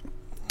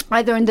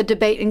 either in the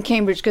debate in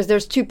Cambridge, because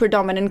there's two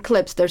predominant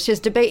clips. There's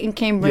his debate in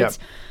Cambridge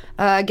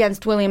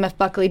against William F.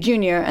 Buckley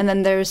Jr., and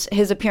then there's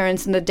his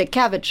appearance in the Dick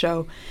Cavett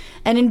show.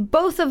 And in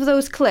both of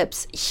those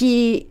clips,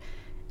 he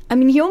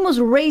almost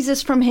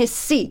raises from his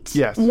seat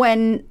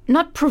when,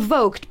 not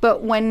provoked,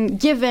 but when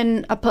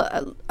given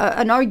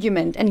an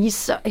argument. And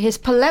his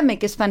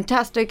polemic is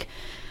fantastic,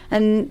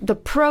 and the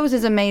prose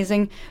is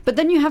amazing. But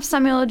then you have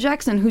Samuel L.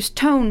 Jackson, whose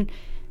tone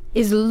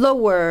is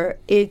lower,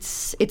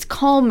 it's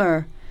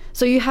calmer.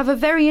 So you have a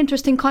very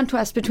interesting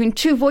contrast between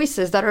two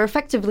voices that are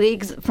effectively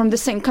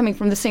coming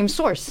from the same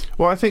source.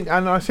 Well, I think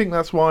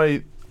that's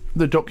why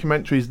the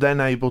documentary is then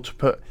able to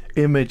put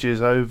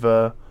images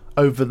over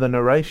the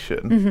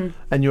narration,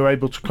 and you're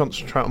able to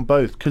concentrate on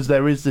both, because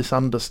there is this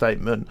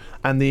understatement,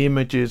 and the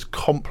images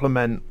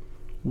complement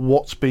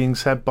what's being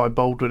said by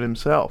Baldwin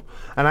himself.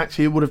 And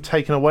actually, it would have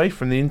taken away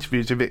from the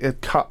interviews if it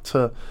had cut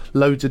to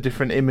loads of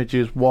different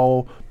images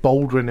while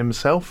Baldwin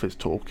himself is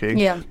talking.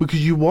 Yeah.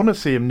 Because you want to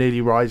see him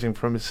nearly rising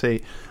from his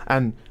seat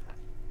and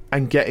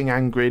getting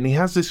angry, and he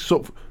has this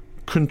sort of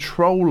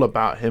control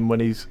about him when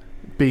he's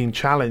being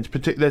challenged.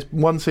 There's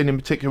one scene in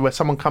particular where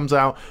someone comes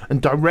out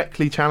and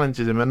directly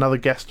challenges him, another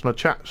guest on a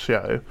chat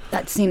show.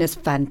 That scene is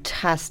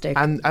fantastic.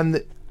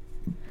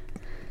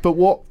 But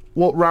what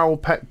Raoul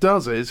Peck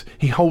does is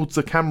he holds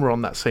the camera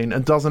on that scene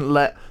and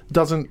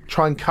doesn't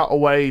try and cut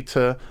away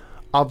to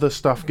other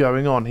stuff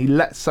going on. He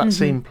lets that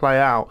scene play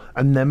out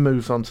and then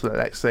moves on to the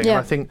next thing. Yeah.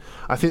 And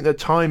I think the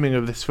timing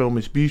of this film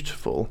is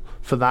beautiful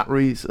for that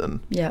reason.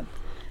 Yeah.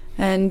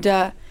 And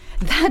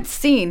that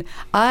scene,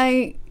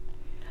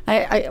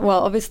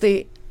 well,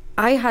 obviously,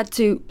 I had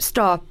to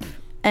stop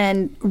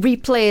and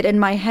replay it in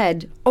my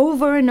head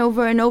over and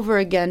over and over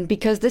again,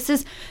 because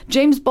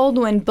James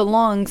Baldwin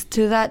belongs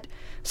to that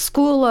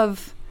school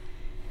of,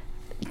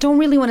 don't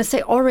really want to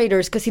say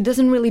orators, because he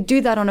doesn't really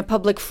do that on a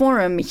public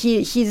forum.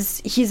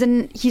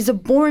 He's a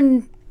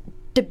born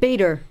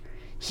debater.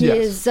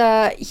 Whilst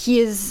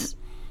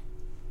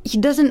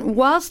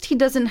he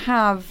doesn't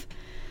have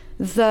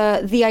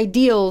the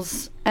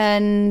ideals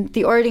and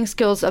the orating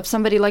skills of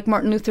somebody like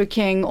Martin Luther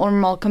King or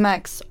Malcolm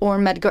X or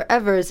Medgar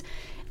Evers,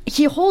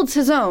 he holds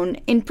his own.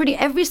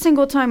 Every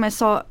single time I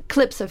saw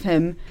clips of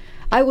him,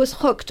 I was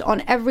hooked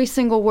on every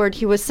single word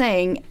he was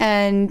saying,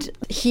 and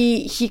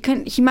he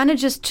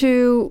manages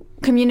to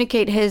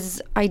communicate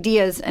his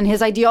ideas and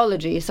his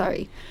ideology,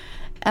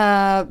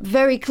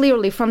 very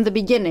clearly from the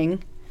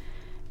beginning.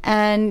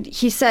 And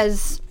he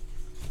says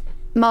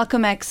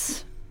Malcolm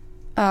X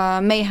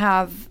may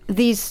have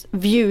these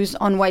views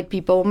on white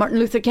people. Martin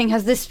Luther King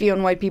has this view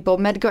on white people.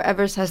 Medgar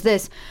Evers has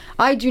this.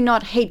 I do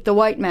not hate the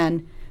white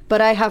man, but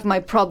I have my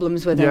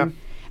problems with him.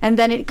 And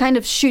then it kind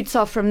of shoots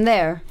off from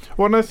there.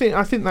 Well, and I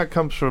think that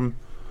comes from,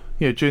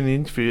 during the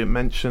interview it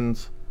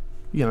mentions,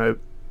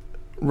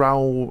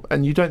 Raoul,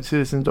 and you don't see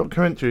this in the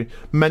documentary,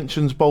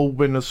 mentions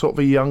Baldwin as sort of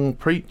a young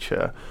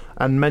preacher,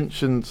 and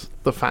mentions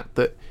the fact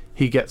that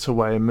he gets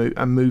away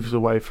and moves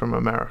away from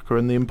America,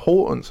 and the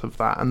importance of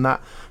that, and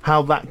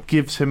how that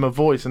gives him a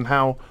voice, and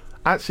how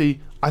actually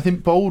I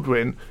think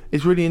Baldwin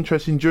is really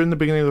interesting. During the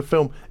beginning of the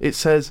film, it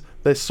says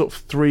there's sort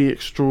of 3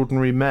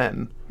 extraordinary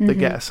men that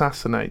get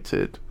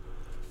assassinated.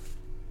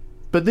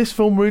 But this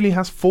film really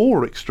has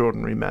 4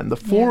 extraordinary men. The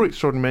 4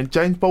 extraordinary men,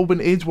 James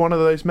Baldwin is one of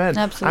those men.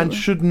 Absolutely. And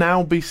should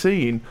now be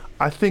seen,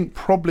 I think,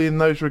 probably in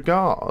those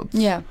regards.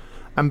 Yeah.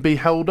 And be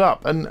held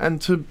up.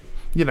 And to,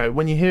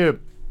 when you hear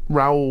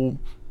Raoul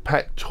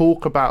Peck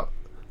talk about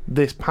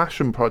this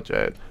passion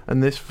project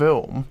and this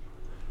film,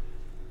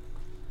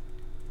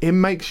 it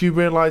makes you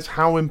realise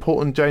how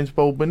important James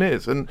Baldwin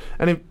is. And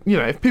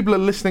if people are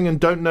listening and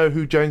don't know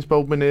who James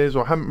Baldwin is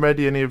or haven't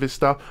read any of his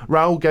stuff,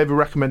 Raoul gave a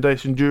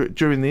recommendation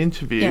during the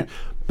interview. Yeah.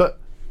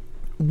 But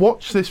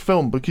watch this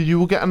film, because you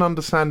will get an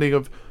understanding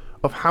of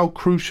how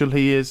crucial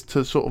he is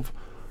to sort of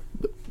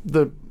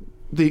the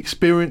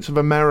experience of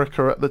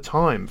America at the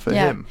time for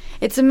him.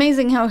 It's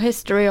amazing how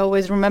history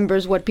always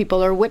remembers what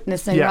people are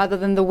witnessing rather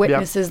than the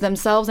witnesses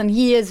themselves, and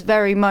he is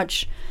very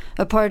much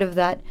a part of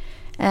that.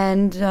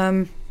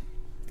 And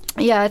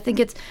I think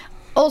it's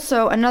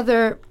also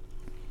another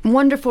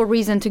wonderful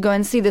reason to go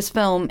and see this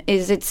film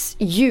is its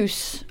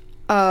use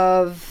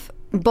of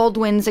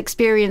Baldwin's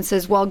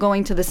experiences while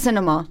going to the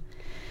cinema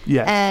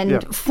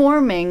and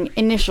forming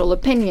initial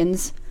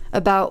opinions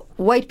about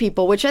white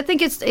people, which I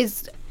think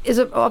is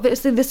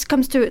obviously this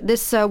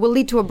will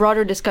lead to a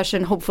broader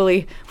discussion,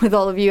 hopefully, with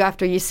all of you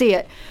after you see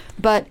it.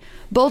 But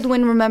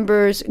Baldwin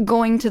remembers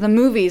going to the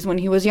movies when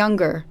he was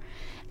younger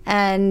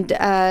and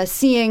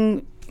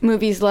seeing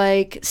movies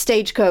like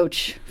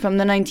Stagecoach from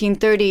the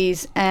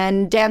 1930s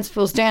and Dance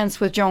Fools Dance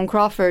with Joan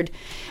Crawford.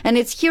 And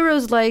it's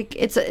heroes like,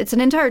 it's an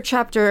entire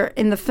chapter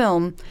in the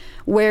film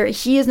where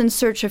he is in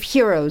search of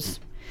heroes.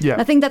 Yeah.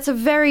 I think that's a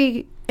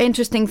very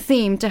interesting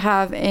theme to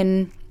have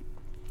in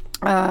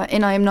I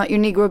Am Not Your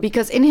Negro,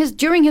 because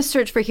during his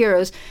search for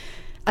heroes,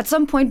 at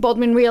some point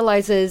Baldwin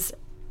realizes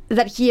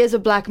that he is a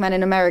black man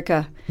in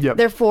America. Yep.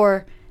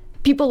 Therefore,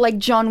 people like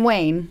John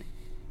Wayne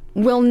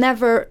will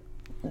never...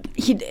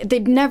 they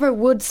never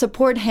would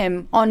support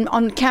him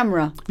on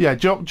camera. Yeah,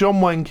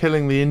 John Wayne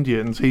killing the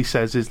Indians, he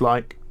says, is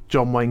like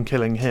John Wayne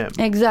killing him.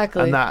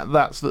 Exactly. And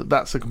that's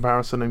the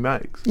comparison he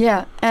makes.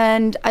 Yeah,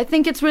 and I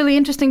think it's really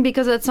interesting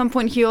because at some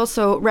point he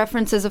also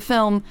references a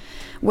film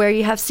where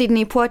you have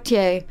Sidney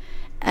Poitier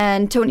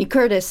and Tony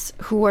Curtis,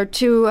 who are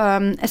two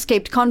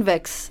escaped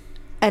convicts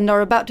and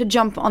are about to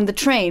jump on the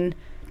train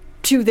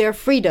to their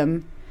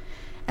freedom.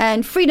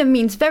 And freedom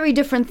means very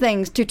different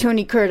things to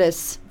Tony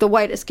Curtis, the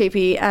white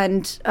escapee,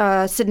 and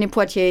Sidney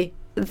Poitier,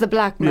 the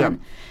black man. Yeah.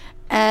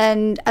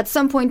 And at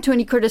some point,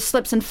 Tony Curtis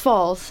slips and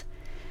falls,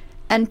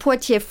 and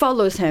Poitier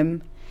follows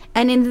him.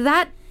 And in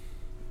that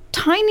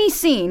tiny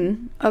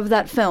scene of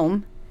that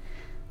film,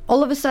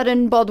 all of a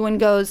sudden, Baldwin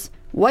goes,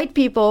 white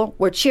people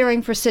were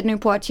cheering for Sidney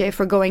Poitier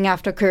for going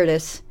after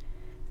Curtis.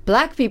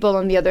 Black people,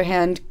 on the other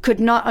hand, could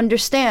not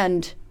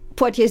understand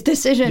Poitier's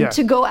decision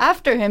to go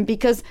after him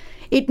because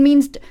it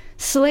means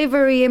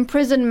slavery,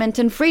 imprisonment,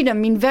 and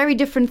freedom mean very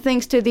different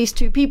things to these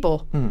two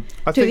people,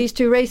 these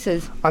two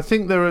races. I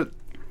think there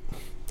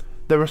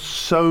are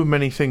so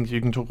many things you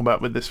can talk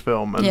about with this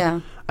film,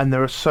 and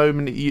there are so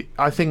many.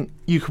 I think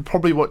you could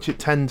probably watch it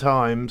 10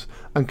 times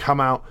and come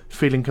out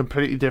feeling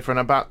completely different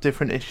about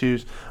different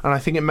issues. And I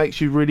think it makes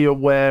you really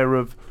aware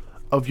of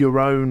your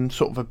own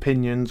sort of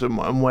opinions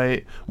and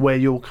where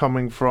you're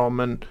coming from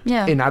and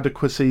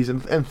inadequacies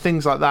and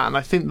things like that. And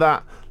I think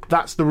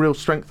that's the real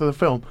strength of the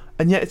film.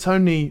 And yet it's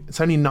only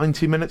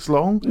 90 minutes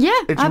long. Yeah,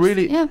 it's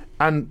really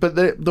but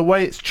the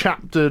way it's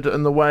chaptered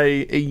and the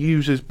way it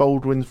uses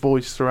Baldwin's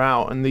voice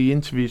throughout and the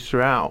interviews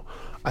throughout,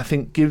 I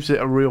think gives it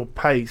a real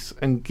pace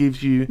and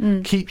keeps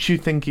you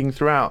thinking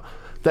throughout.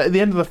 That at the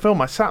end of the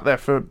film, I sat there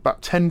for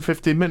about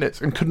 10-15 minutes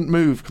and couldn't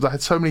move because I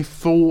had so many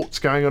thoughts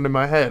going on in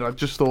my head. I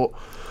thought,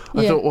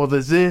 well,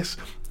 there's this.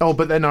 Oh,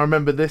 but then I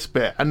remember this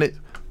bit, and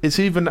it's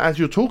even as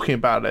you're talking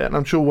about it, and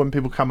I'm sure when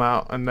people come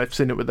out and they've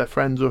seen it with their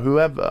friends or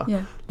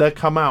whoever, they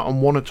come out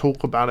and want to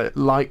talk about it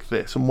like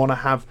this and want to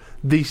have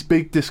these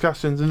big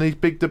discussions and these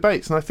big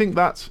debates. And I think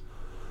that's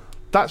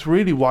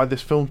really why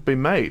this film's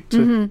been made,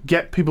 to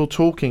get people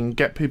talking,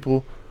 get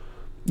people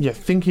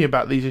thinking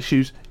about these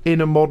issues in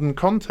a modern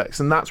context.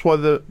 And that's why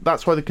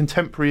the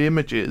contemporary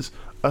images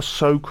are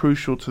so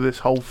crucial to this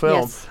whole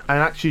film, and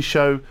actually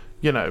show,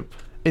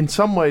 in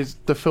some ways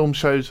the film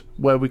shows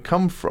where we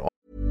come from.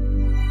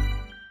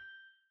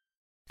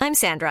 I'm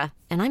Sandra,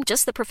 and I'm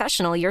just the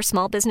professional your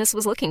small business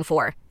was looking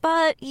for.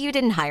 But you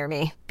didn't hire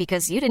me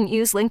because you didn't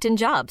use LinkedIn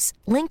Jobs.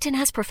 LinkedIn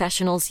has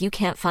professionals you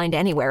can't find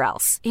anywhere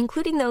else,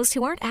 including those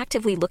who aren't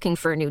actively looking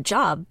for a new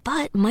job,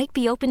 but might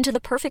be open to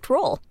the perfect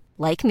role,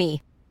 like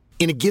me.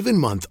 In a given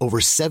month, over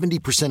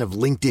 70% of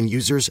LinkedIn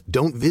users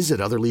don't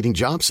visit other leading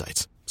job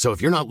sites. So if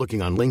you're not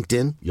looking on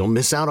LinkedIn, you'll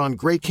miss out on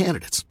great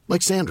candidates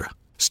like Sandra.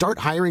 Start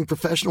hiring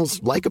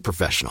professionals like a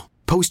professional.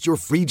 Post your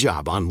free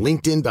job on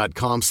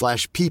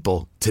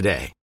linkedin.com/people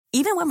today.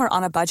 Even when we're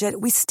on a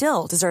budget, we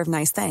still deserve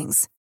nice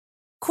things.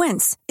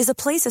 Quince is a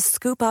place to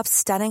scoop up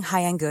stunning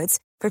high-end goods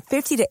for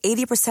 50 to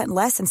 80%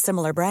 less than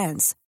similar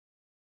brands.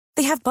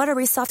 They have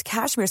buttery soft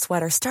cashmere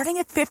sweaters starting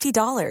at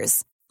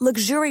 $50,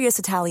 luxurious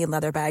Italian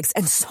leather bags,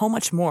 and so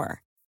much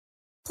more.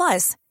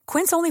 Plus,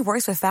 Quince only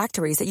works with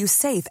factories that use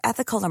safe,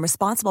 ethical, and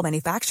responsible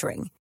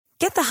manufacturing.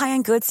 Get the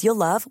high-end goods you'll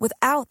love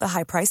without the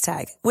high price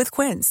tag with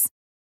Quince.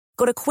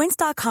 Go to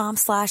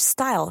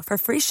quince.com/style for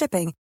free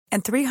shipping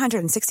and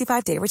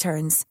 365-day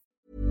returns.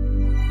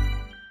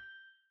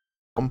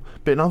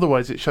 But in other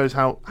ways, it shows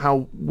how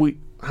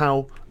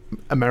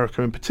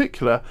America in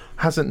particular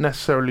hasn't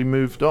necessarily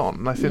moved on.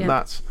 And I think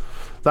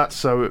that's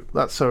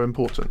so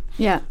important.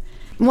 Yeah.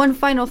 One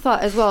final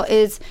thought as well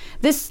is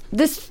this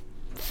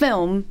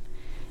film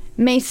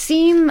may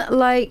seem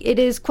like it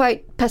is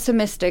quite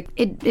pessimistic.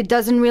 It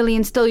doesn't really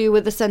instill you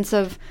with a sense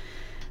of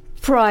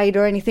pride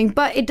or anything,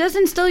 but it does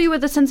instill you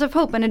with a sense of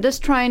hope, and it does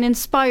try and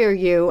inspire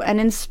you and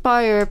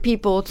inspire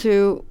people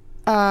to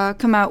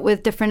come out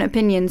with different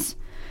opinions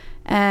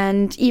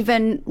and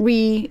even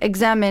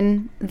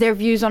re-examine their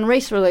views on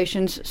race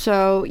relations.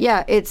 So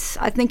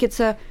I think it's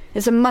a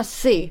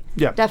must-see.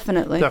 Yeah,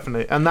 definitely.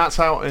 And that's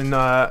out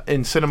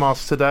in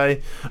cinemas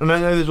today. And I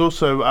know there's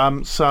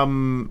also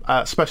some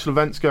special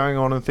events going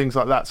on and things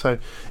like that. So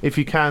if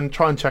you can,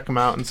 try and check them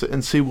out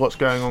and see what's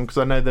going on, because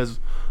I know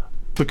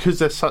because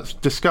there's such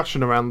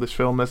discussion around this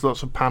film, there's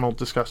lots of panel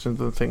discussions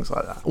and things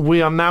like that.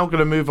 We are now going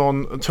to move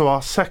on to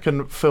our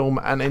second film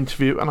and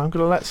interview, and I'm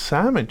going to let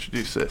Sam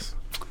introduce this.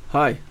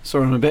 Hi.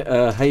 Sorry, I'm a bit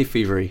hay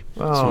fevery.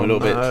 So I'm a little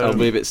bit. I'll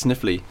be a bit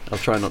sniffly. I'll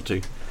try not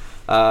to.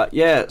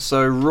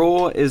 So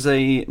Raw is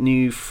a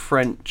new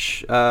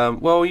French,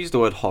 we use the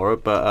word horror,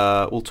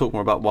 but we'll talk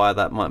more about why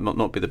that might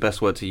not be the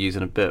best word to use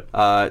in a bit.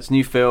 It's a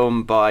new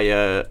film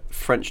by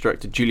French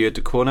director Julia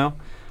Ducournau,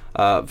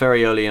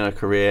 very early in her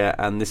career,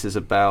 and this is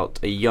about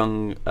a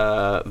young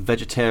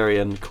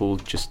vegetarian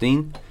called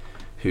Justine,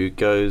 who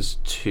goes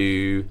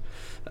to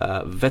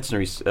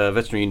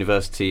veterinary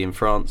university in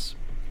France,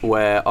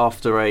 where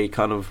after a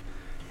kind of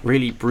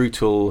really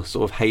brutal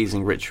sort of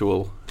hazing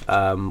ritual,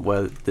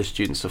 where the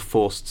students are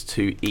forced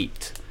to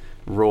eat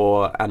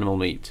raw animal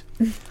meat,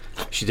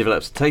 she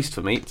develops a taste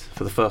for meat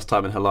for the first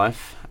time in her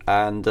life,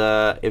 and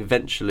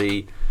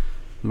eventually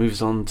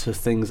moves on to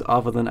things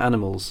other than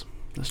animals.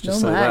 Let's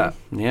just say that.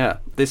 Yeah.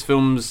 This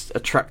film's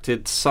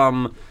attracted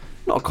some,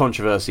 not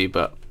controversy,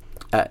 but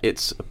at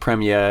its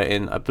premiere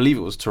in, I believe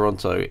it was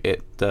Toronto,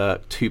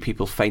 2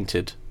 people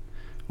fainted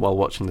while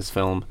watching this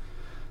film.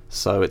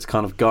 So it's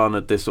kind of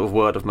garnered this sort of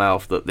word of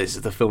mouth that this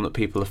is the film that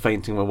people are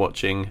fainting while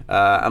watching.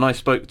 And I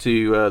spoke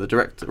to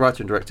the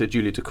writer and director,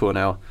 Julia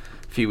Ducournau,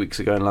 a few weeks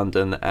ago in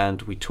London,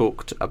 and we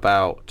talked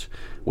about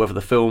whether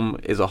the film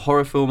is a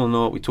horror film or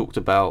not. We talked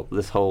about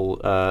this whole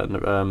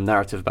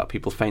narrative about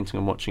people fainting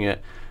and watching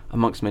it,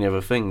 amongst many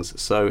other things.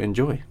 So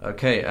enjoy.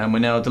 Okay, and we're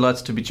now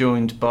delighted to be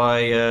joined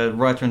by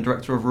writer and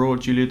director of Raw,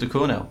 Julia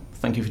Ducournau.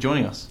 Thank you for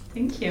joining us.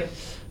 Thank you.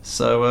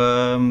 So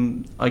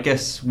I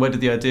guess, where did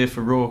the idea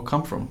for Raw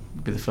come from?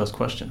 Would be the first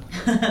question.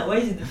 Why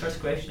is it the first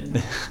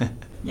question?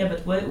 Yeah,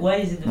 but why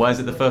is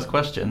it the first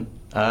question?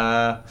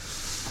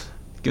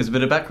 Gives a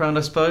bit of background,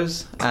 I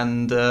suppose.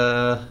 And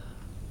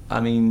I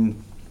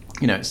mean,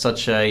 it's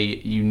such a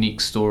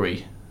unique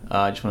story.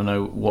 I just want to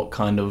know what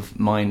kind of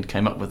mind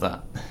came up with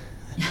that.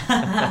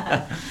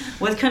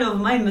 What kind of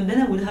mind? But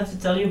then I would have to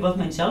tell you about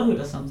my childhood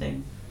or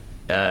something.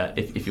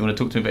 If you want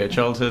to talk to me about your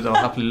childhood, I'll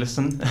happily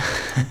listen.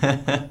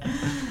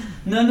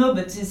 No,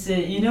 but it's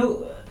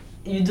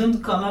you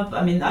don't come up.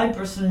 I mean, I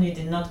personally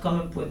did not come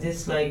up with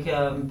this like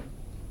in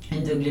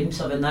the glimpse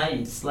of an eye.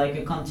 It's like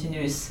a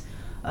continuous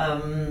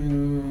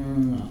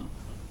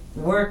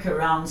work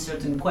around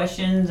certain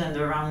questions and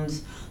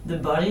around the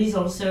bodies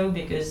also,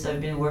 because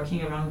I've been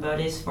working around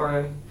bodies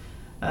for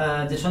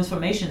the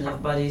transformation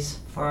of bodies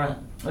for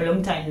a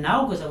long time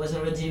now, because I was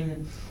already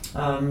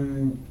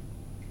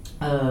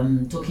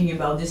talking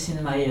about this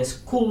in my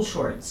school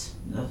shorts.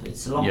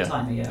 It's a long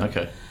time ago.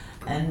 Okay.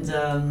 And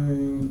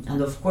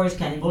of course,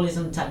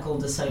 cannibalism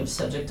tackled the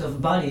subject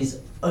of bodies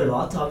a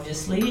lot,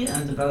 obviously,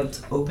 and about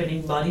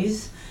opening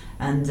bodies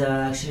and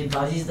actually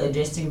bodies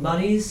digesting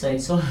bodies. So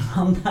it's all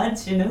around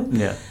that,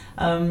 Yeah.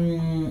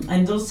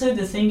 And also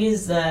the thing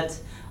is that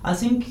I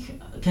think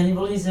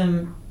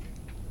cannibalism,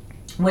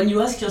 when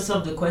you ask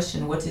yourself the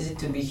question, what is it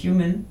to be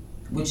human,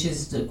 which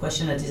is the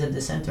question that is at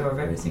the center of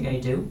everything I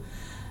do,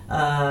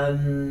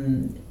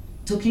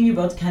 talking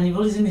about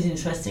cannibalism is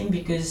interesting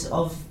because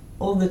of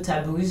all the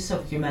taboos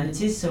of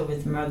humanity. So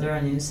with murder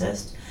and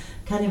incest,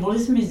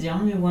 cannibalism is the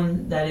only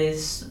one that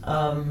is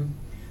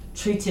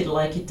treated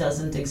like it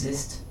doesn't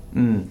exist.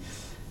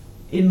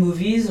 In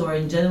movies or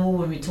in general,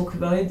 when we talk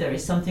about it, there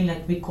is something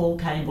like we call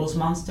cannibals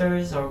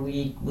monsters, or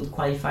we would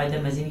qualify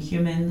them as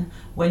inhuman.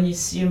 When you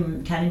see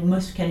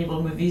most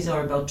cannibal movies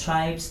are about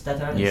tribes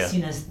that are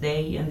seen as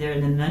they, and they're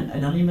an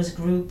anonymous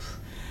group,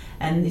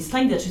 and it's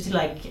like they're treated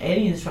like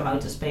aliens from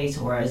outer space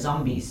or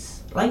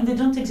zombies, like they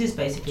don't exist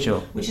basically. Sure.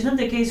 Which is not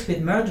the case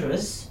with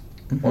murderers,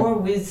 or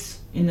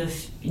with in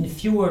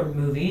fewer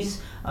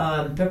movies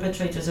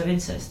perpetrators of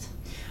incest.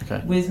 Okay.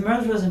 With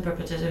murderers and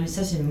perpetrators of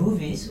incest in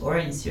movies or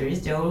in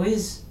series, they're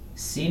always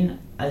seen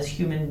as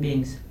human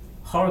beings,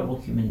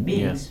 horrible human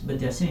beings, but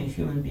they're seen as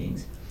human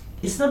beings.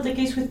 It's not the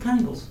case with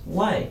cannibals.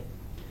 Why?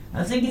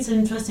 I think it's an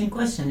interesting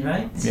question,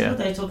 right? This is what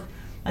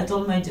I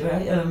told my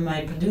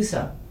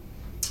producer.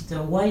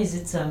 So why is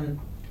it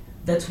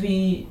that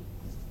we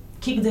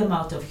kick them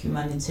out of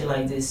humanity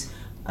like this?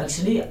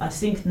 Actually, I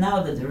think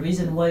now that the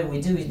reason why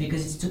we do is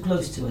because it's too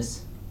close to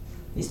us.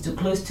 It's too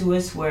close to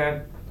us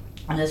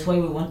and that's why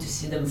we want to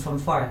see them from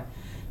far.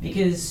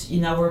 Because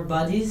in our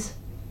bodies,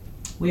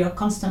 we are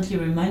constantly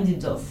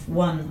reminded of,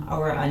 one,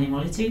 our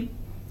animality,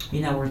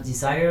 in our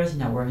desires,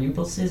 in our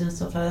impulses and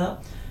stuff like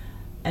that,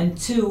 and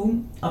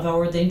two, of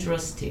our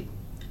dangerosity.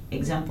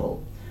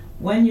 Example,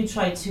 when you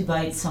try to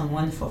bite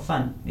someone for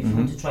fun, if you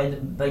want to try to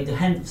bite the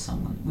hand of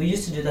someone, we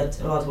used to do that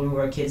a lot when we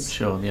were kids.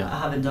 Sure, yeah. I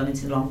haven't done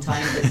it in a long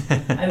time,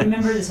 but I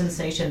remember the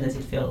sensation that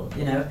it felt,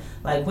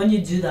 like when you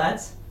do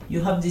that,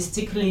 you have this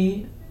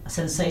tickly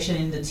sensation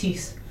in the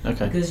teeth,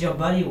 because your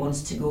body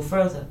wants to go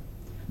further,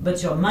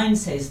 but your mind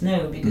says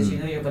no, because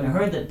you're going to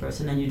hurt that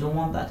person and you don't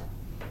want that,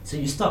 so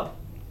you stop.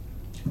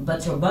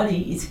 But your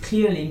body is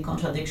clearly in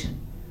contradiction.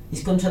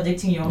 It's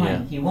contradicting your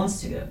mind. He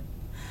wants to go,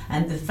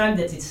 and the fact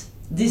that it's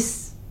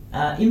this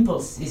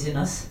impulse is in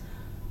us,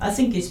 I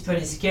think it's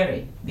pretty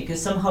scary,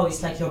 because somehow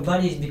it's like your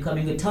body is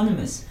becoming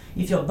autonomous.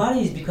 If your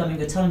body is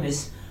becoming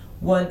autonomous,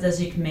 what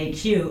does it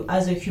make you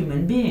as a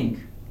human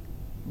being?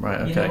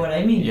 Right, okay. You know what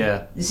I mean?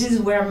 Yeah. This is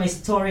where my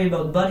story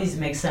about bodies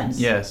makes sense.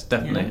 Yes,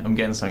 definitely. I'm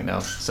getting something now.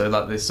 So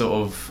like this sort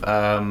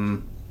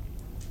of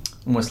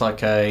almost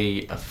like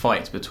a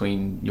fight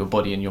between your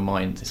body and your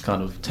mind. This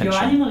kind of tension.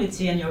 Your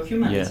animality and your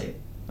humanity.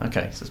 Yeah.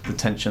 Okay, so it's the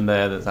tension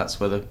there. That's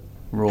where the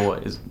Raw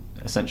is.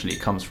 Essentially, it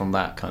comes from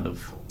that kind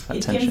of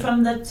tension. Came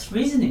from that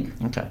reasoning.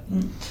 Okay.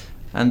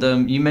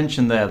 And you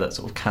mentioned there that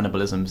sort of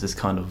cannibalism is this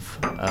kind of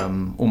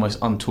almost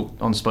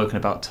unspoken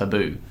about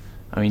taboo.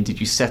 I mean, did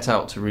you set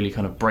out to really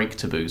kind of break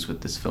taboos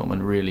with this film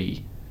and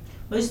really...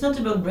 Well, it's not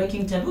about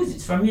breaking taboos.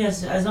 It's for me,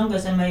 as long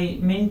as my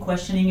main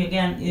questioning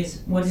again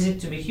is what is it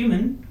to be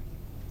human,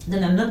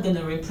 then I'm not going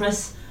to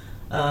repress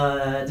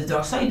the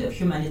dark side of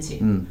humanity.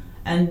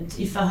 And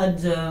if I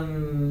had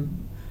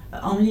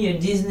only a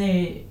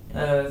Disney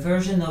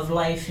version of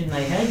life in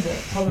my head, I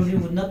probably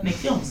would not make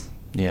films.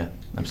 Yeah,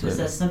 absolutely. Because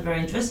that's not very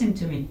interesting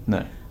to me.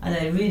 No. And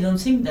I really don't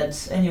think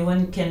that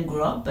anyone can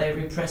grow up by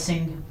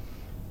repressing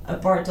a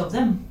part of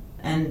them.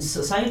 And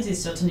society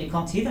certainly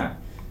can't either.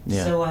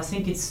 Yeah. So I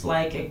think it's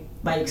like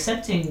by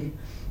accepting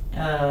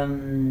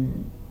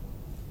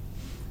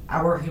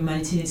our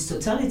humanity in its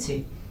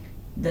totality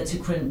that you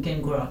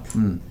can grow up.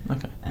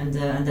 Okay. And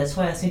that's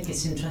why I think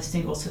it's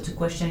interesting also to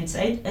question its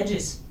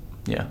edges.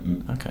 Yeah,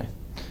 okay.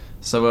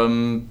 So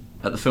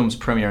at the film's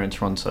premiere in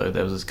Toronto,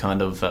 there was this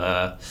kind of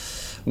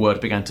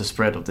word began to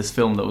spread of this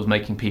film that was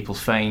making people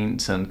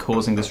faint and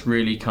causing this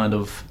really kind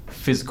of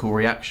physical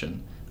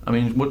reaction. I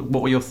mean,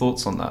 what were your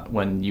thoughts on that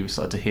when you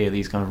started to hear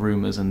these kind of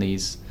rumours and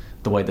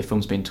the way the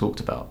film's being talked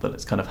about, that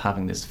it's kind of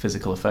having this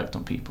physical effect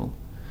on people?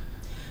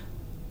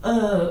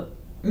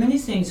 Many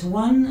things.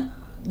 One,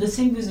 the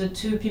thing with the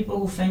two people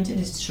who fainted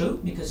is true,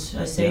 because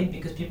I say it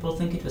because people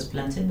think it was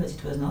planted, but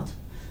it was not.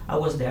 I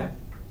was there.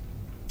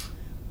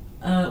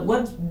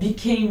 What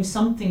became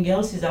something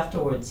else is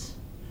afterwards.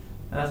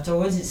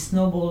 Afterwards, it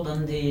snowballed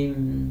on the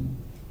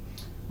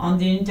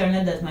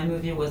internet that my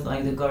movie was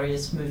like the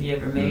goriest movie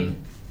ever made.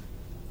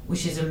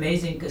 Which is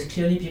amazing, because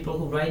clearly people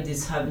who write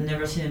this have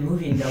never seen a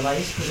movie in their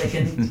lives, because I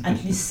can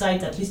at least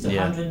cite at least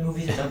 100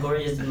 movies that are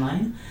gorier than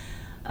mine.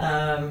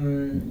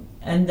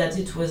 And that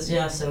it was,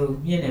 so,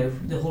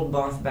 the whole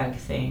barf bag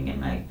thing.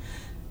 And like,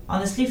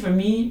 honestly, for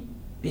me,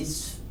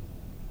 it's,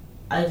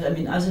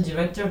 as a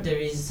director, there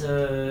is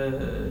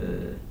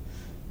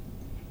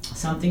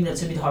something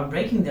that's a bit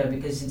heartbreaking there,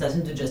 because it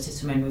doesn't do justice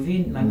to my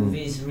movie. My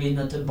movie is really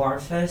not a bar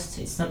fest,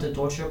 it's not a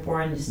torture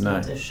porn, it's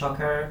not a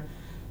shocker.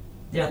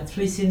 There are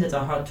 3 scenes that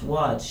are hard to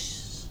watch,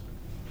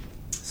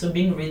 so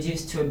being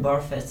reduced to a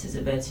bar fest is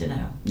a bit,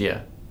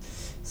 Yeah.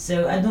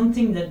 So I don't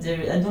think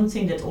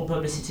that all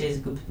publicity is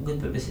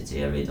good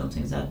publicity. I really don't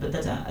think that. But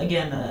that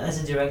again,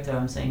 as a director,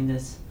 I'm saying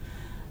this.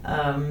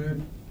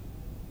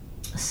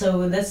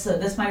 So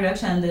that's my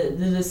reaction. And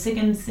the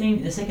second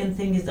thing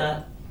is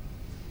that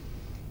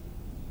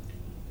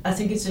I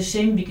think it's a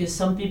shame, because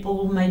some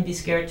people might be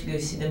scared to go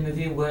see the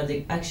movie where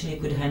they actually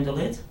could handle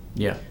it.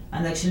 Yeah.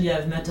 And actually,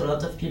 I've met a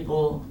lot of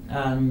people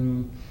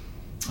from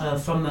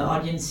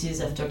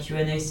audiences after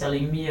Q&As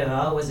telling me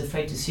I was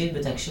afraid to see it,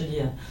 but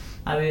actually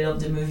I really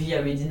loved the movie. I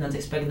really did not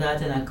expect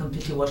that, and I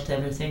completely watched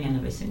everything.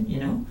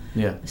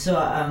 Yeah. So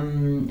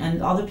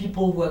and other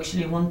people who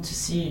actually want to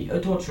see a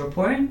torture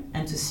porn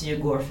and to see a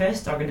gore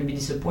fest are going to be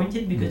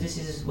disappointed, because this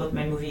is what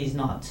my movie is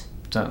not.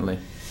 Certainly.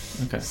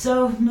 Okay.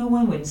 So no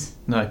one wins.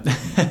 No.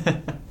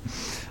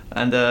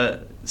 And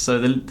so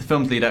the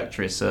film's lead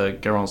actress,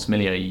 Garance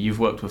Millier, you've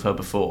worked with her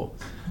before.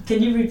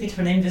 Can you repeat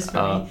her name just for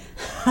me?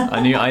 I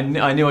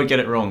knew I'd get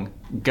it wrong.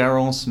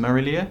 Garance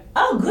Millier?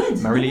 Oh, good.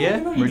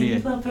 Millier? No, you did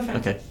it well, perfect.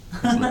 Okay.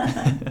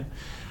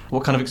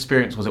 What kind of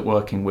experience was it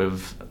working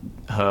with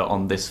her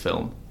on this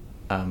film?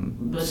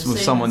 With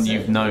someone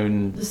you've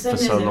known for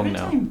so long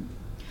now.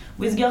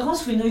 With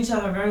Garance, we know each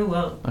other very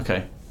well.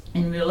 Okay.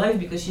 In real life,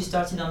 because she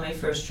started on my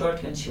first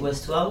short when she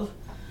was 12,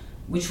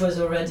 which was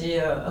already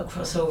a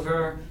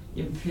crossover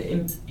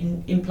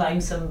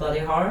implying some body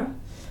horror,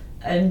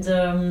 and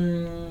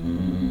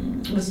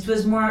but it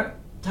was more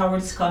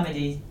towards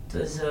comedy. It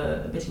was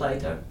a bit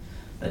lighter,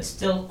 but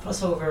still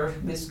crossover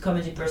with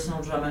comedy,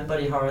 personal drama, and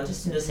body horror,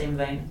 just in the same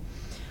vein.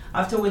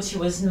 Afterwards, she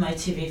was in my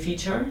TV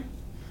feature,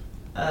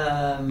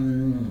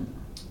 and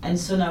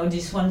so now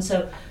this one.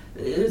 So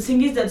the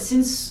thing is that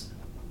since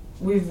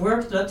we've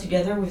worked a lot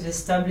together, we've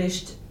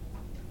established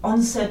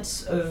on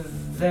set a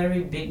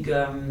very big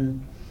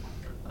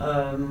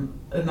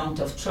amount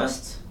of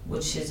trust,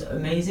 which is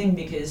amazing,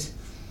 because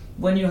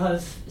when you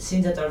have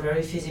scenes that are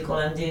very physical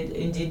and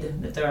indeed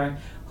that are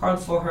hard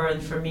for her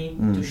and for me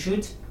to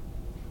shoot,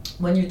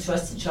 when you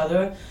trust each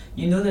other,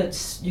 you know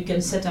that you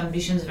can set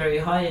ambitions very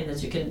high, and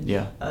that you can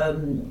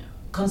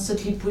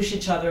constantly push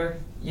each other,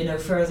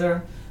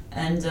 further,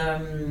 and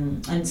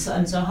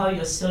somehow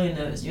you're still in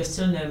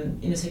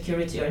a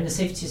security or in a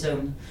safety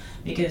zone,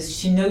 because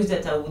she knows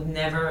that I would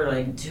never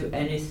do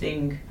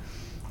anything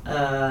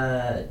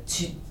to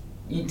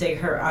take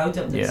her out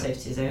of the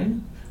safety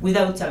zone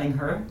without telling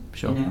her.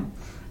 Sure.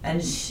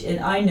 And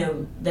I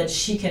know that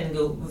she can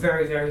go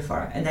very, very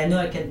far, and I know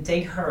I can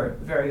take her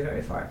very,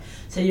 very far.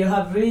 So you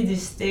have really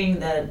this thing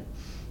that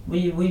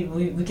we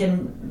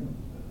can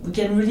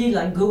really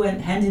go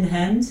hand in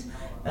hand,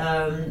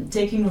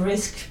 taking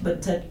risk,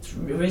 but that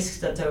risks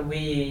that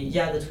we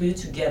do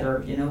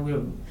together. You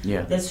know,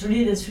 that's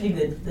really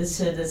good.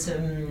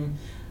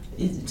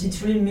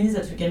 It really means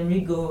that we can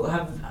really go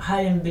have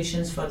high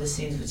ambitions for the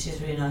scenes, which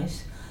is really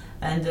nice.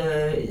 And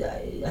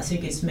I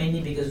think it's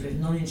mainly because we've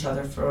known each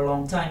other for a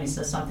long time. It's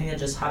not something that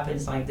just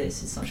happens like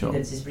this. It's something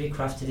that is really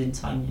crafted in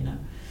time, you know.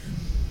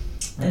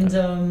 Okay.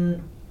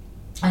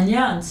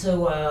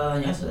 So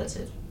that's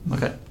it.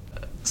 Okay.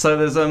 So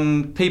there's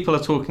people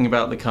are talking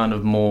about the kind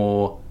of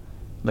more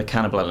the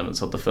cannibal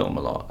elements of the film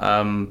a lot.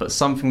 But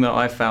something that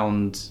I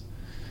found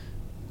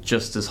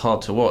just as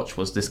hard to watch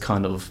was this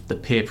kind of the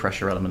peer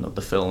pressure element of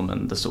the film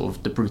and the sort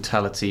of the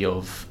brutality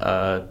of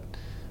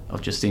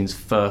Justine's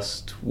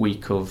first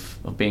week of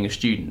being a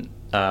student.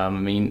 I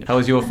mean, how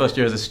was your first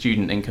year as a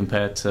student in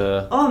compared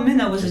to... Oh man,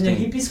 I was Justine?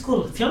 In a hippie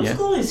school. Film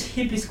school is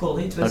hippie school.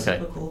 It was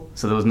super cool.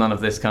 So there was none of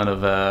this kind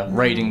of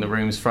raiding the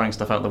rooms, throwing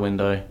stuff out the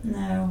window?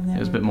 No, never. It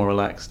was a bit more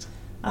relaxed?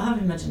 I have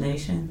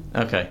imagination.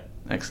 Okay,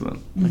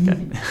 excellent.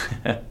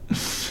 Okay.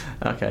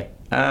 Okay.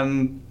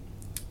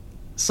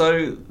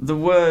 So the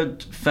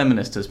word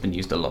feminist has been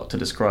used a lot to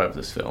describe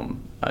this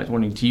film. I was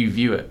wondering, do you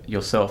view it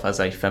yourself as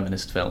a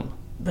feminist film?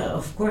 But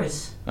of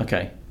course.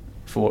 Okay.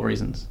 For what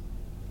reasons?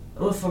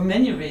 Well, for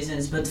many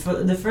reasons, but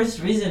for the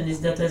first reason is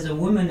that as a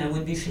woman I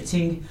would be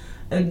shooting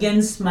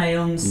against my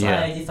own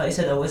side if I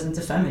said I wasn't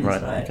a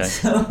feminist, right? Okay.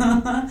 So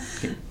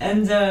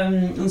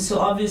and so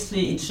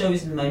obviously it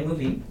shows in my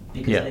movie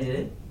because I did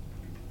it.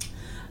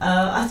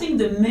 I think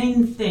the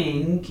main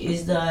thing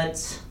is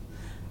that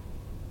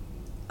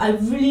I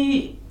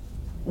really,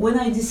 when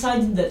I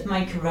decided that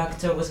my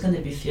character was going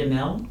to be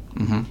female,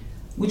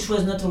 which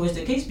was not always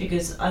the case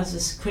because as a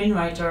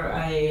screenwriter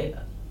I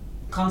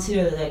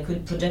consider that I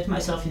could project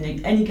myself in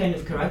any kind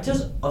of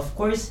characters. Of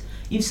course,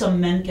 if some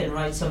men can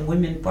write some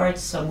women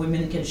parts, some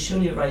women can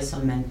surely write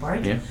some men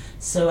parts. Yeah.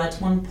 So at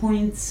one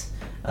point,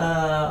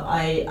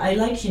 I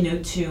like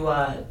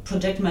to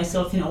project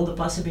myself in all the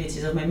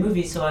possibilities of my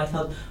movie. So I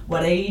thought,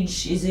 what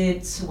age is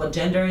it? What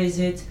gender is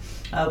it?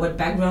 What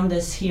background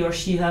does he or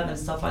she have, and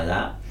stuff like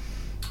that.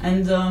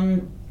 And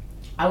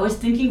I was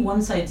thinking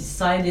once I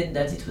decided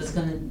that it was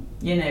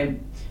gonna,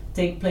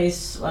 take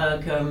place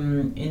like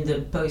in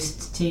the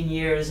post-teen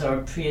years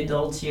or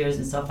pre-adult years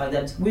and stuff like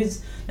that.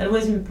 That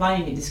was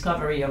implying a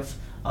discovery of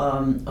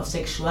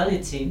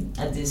sexuality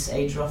at this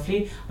age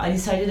roughly. I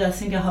decided I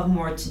think I have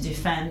more to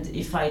defend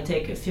if I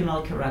take a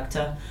female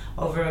character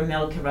over a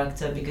male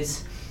character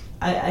because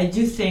I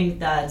do think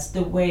that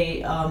the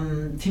way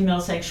female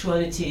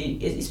sexuality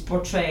is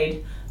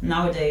portrayed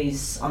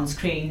nowadays on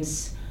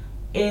screens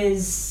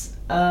is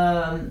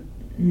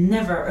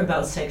never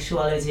about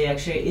sexuality.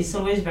 Actually, it's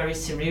always very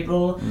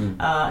cerebral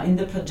in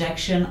the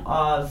projection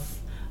of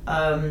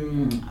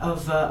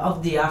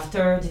the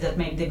after. Did that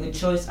make the good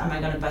choice? Am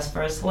I gonna pass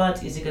for a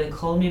slut? Is he gonna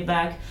call me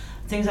back?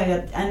 Things like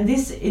that, and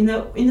this in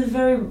a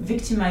very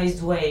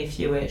victimized way, if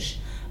you wish,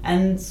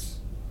 and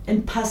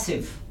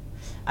passive.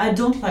 I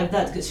don't like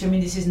that because for me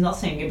this is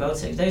nothing about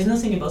sex. There is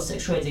nothing about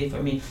sexuality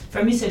for me.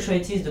 For me,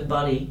 sexuality is the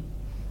body,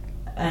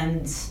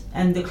 and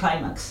the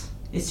climax.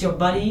 It's your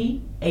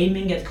body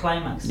aiming at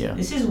climax. Yeah.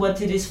 This is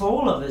what it is for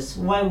all of us.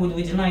 Why would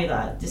we deny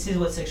that? This is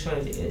what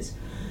sexuality is.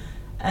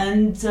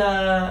 And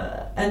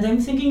I'm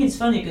thinking it's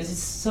funny because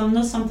it's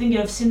not something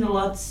I've seen a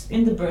lot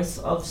in the birth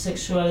of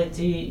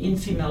sexuality in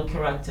female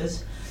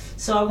characters.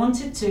 So I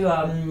wanted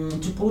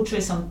to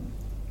portray some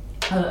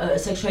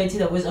sexuality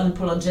that was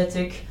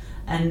unapologetic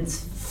and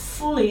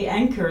fully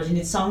anchored in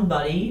its own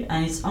body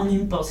and its own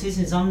impulses,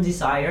 its own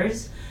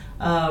desires.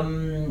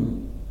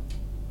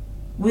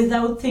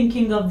 Without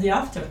thinking of the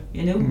after,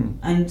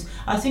 And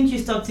I think you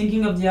start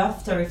thinking of the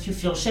after if you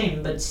feel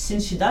shame, but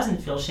since she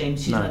doesn't feel shame,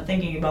 she's not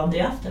thinking about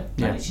the after.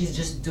 Yeah. Right? She's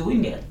just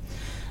doing it.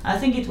 I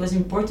think it was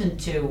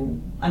important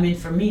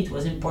for me it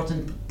was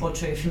important to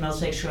portray female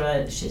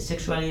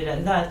sexuality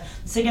like that.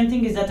 The second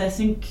thing is that I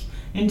think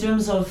in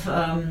terms of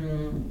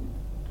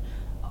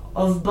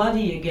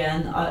body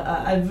again,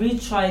 I really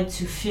tried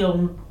to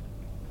film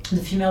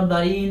the female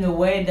body in a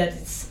way that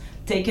it's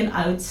taken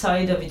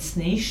outside of its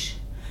niche,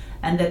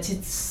 and that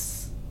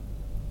it's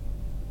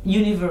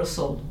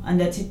universal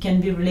and that it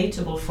can be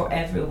relatable for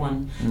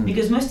everyone.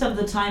 Because most of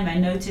the time I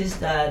notice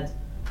that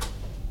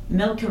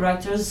male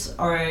characters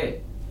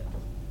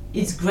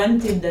it's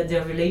granted that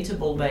they're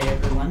relatable by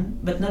everyone,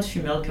 but not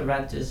female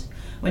characters.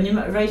 When you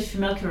write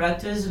female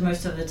characters,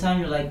 most of the time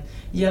you're like,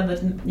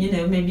 but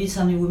maybe it's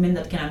only women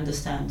that can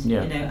understand,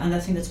 and I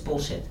think that's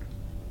bullshit.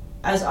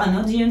 As an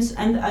audience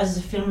and as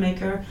a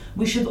filmmaker,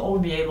 we should all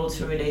be able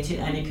to relate to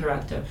any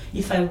character.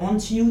 If I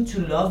want you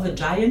to love a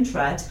giant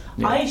rat,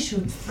 I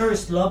should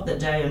first love the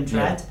giant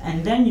rat,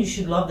 and then you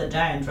should love the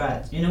giant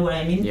rat. You know what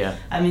I mean? Yeah.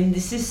 I mean,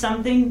 this is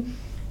something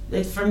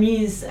that for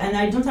me is, and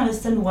I don't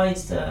understand why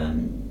it's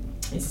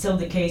still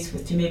the case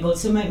with female.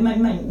 So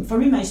for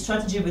me, my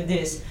strategy with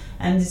this,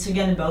 and it's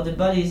again about the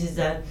bodies, is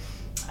that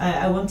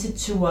I wanted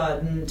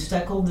to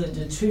tackle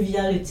the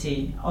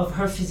triviality of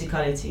her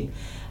physicality,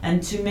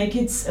 and to make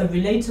it a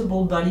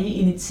relatable body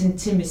in its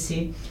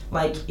intimacy,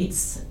 like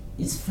its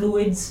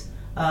fluids,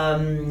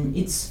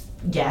 It's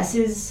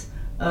gases.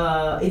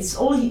 It's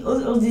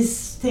all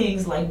these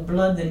things like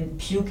blood and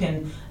puke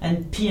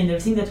and pee and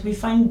everything that we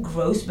find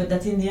gross, but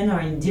that in the end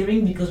are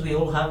endearing because we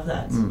all have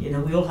that.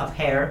 We all have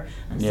hair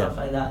and stuff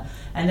like that.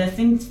 And I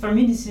think for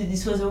me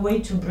this was a way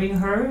to bring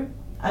her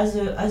as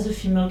a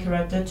female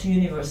character to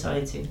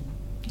universality.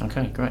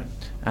 Okay, great.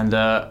 And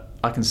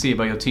I can see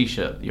by your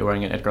T-shirt you're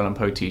wearing an Edgar Allan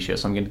Poe T-shirt,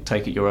 so I'm going to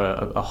take it you're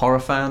a horror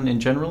fan in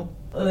general.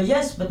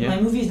 Yes, but my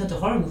movie is not a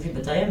horror movie,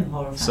 but I am a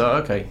horror fan. So,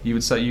 okay, you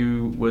would say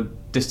you would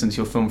distance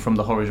your film from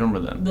the horror genre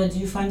then? But do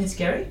you find it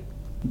scary?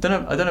 I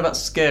don't know about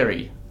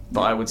scary,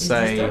 but I would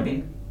say...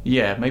 disturbing.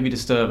 Yeah, maybe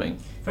disturbing.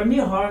 For me,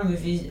 a horror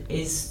movie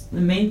is...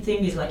 The main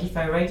thing is, like, if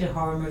I write a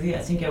horror movie, I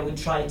think I would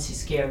try to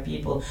scare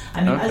people.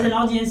 I mean, as an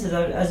audience,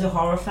 as a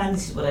horror fan,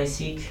 this is what I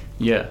seek.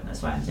 Yeah.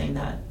 That's why I'm saying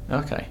that.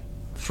 Okay.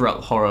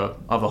 Throughout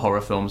other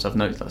horror films, I've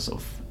noticed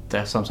that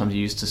they're sometimes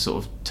used to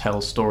sort of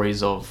tell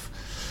stories of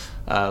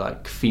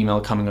like female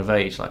coming of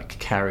age, like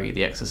Carrie,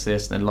 The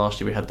Exorcist, and then last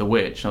year we had The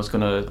Witch. And I was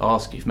going to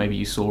ask you if maybe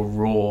you saw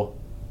Raw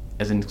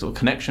as in sort of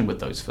connection with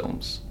those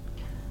films.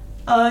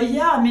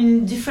 Yeah, I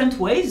mean, different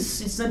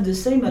ways. It's not the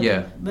same.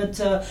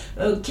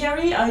 But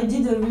Carrie, I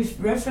did a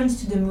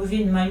reference to the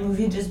movie in my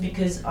movie just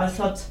because I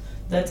thought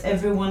that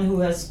everyone who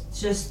has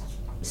just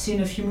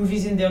seen a few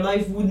movies in their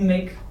life would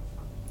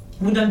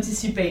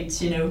anticipate,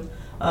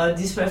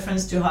 this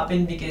reference to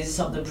happen because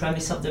of the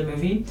premise of the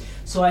movie.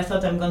 So I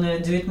thought I'm gonna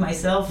do it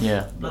myself.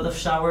 A lot of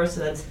showers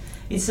so that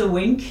it's a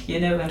wink,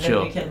 and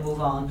then we can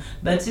move on.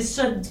 But it's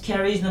just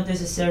Carrie is not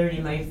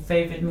necessarily my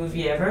favorite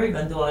movie ever,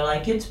 even though I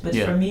like it. But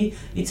for me,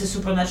 it's a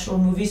supernatural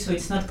movie, so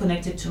it's not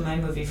connected to my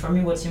movie. For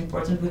me, what's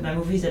important with my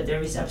movie is that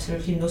there is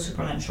absolutely no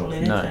supernatural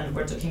in it, and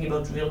we're talking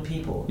about real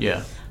people.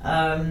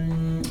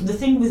 The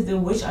thing with The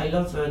Witch, I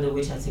love The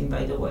Witch. I think,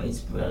 by the way,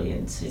 it's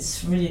brilliant.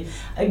 It's really,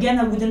 again,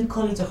 I wouldn't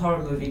call it a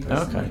horror movie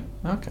personally.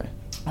 Okay.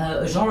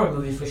 A genre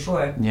movie for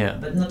sure.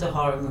 But not a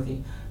horror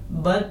movie.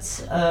 But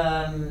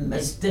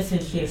it's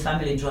definitely a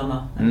family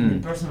drama. I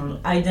mean, personal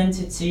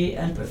identity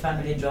and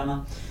family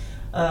drama,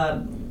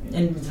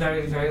 and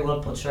very, very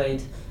well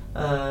portrayed.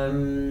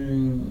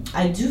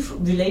 I do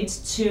relate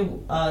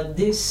to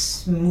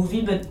this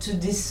movie, but to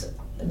this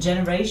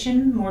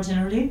generation more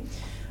generally,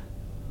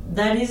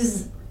 that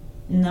is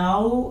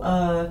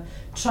now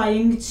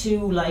trying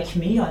to, like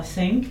me, I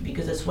think,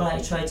 because that's what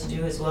I try to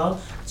do as well,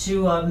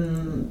 to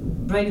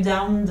break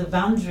down the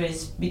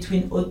boundaries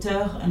between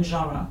auteur and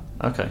genre.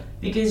 Okay.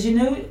 Because,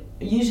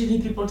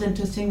 usually people tend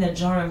to think that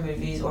genre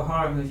movies or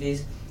horror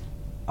movies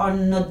are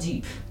not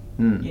deep,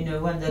 and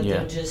that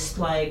they're just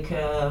like,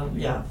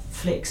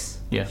 flicks,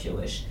 if you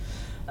wish.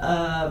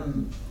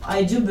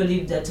 I do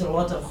believe that a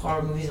lot of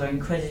horror movies are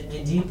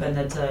incredibly deep, and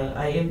that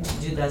I aim to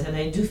do that. And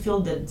I do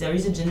feel that there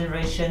is a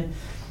generation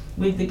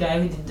with the guy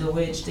who did The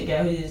Witch, the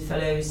guy who did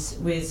Fellows,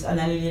 with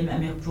Annalyn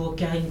Amirpour,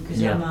 Karine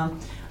Kusama,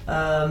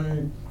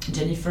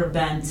 Jennifer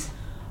Bent,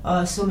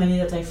 so many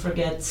that I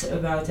forget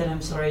about, and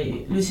I'm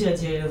sorry, Lucilla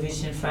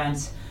Dirilovich in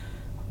France,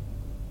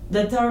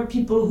 that there are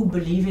people who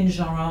believe in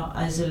genre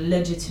as a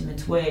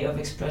legitimate way of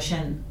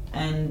expression,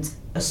 and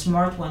a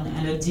smart one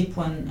and a deep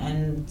one,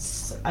 and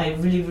I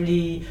really,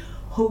 really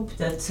hope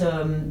that,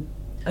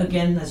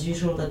 again, as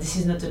usual, that this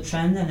is not a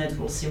trend, and that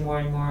we'll see more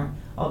and more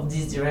of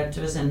these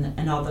directors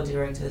and other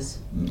directors.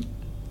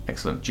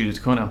 Excellent. Julia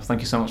Ducournau,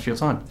 thank you so much for your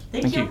time.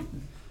 Thank you.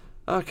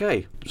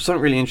 Okay.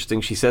 Something really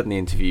interesting she said in the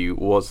interview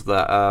was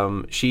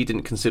that she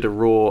didn't consider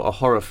Raw a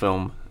horror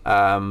film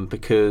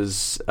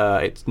because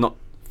it's not,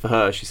 for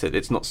her, she said,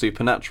 it's not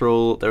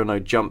supernatural, there are no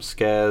jump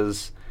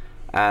scares,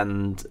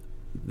 and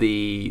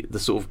the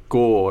sort of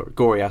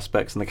gory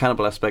aspects and the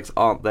cannibal aspects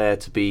aren't there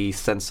to be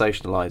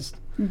sensationalized.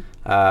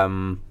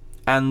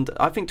 And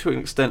I think to an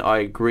extent I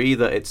agree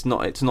that it's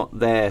not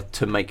there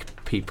to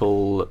make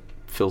people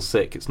feel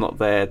sick, it's not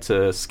there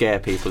to scare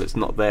people, it's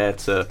not there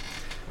to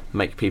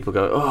make people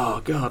go,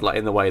 oh god, like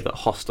in the way that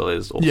Hostel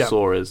is or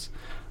Saw is.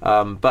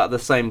 But at the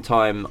same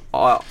time,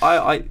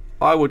 I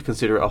would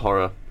consider it a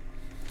horror.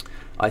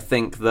 I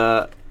think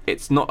that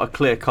it's not a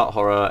clear-cut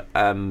horror.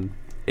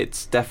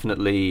 It's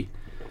definitely,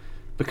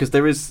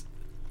 because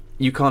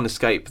you can't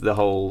escape the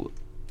whole,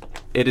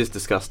 it is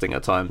disgusting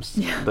at times,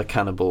 the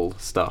cannibal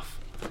stuff.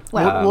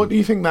 Well, what do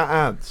you think that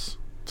adds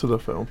to the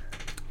film?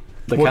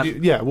 Why do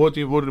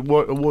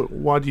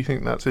you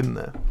think that's in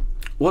there?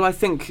 Well, I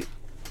think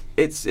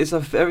it's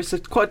a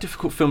quite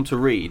difficult film to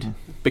read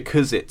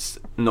because it's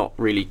not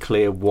really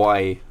clear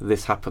why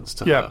this happens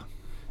to her.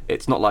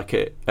 It's not like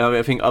it.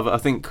 I think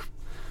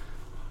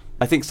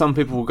some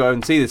people will go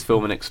and see this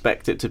film and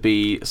expect it to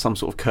be some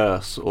sort of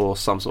curse or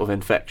some sort of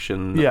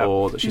infection,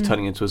 or that she's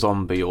turning into a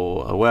zombie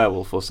or a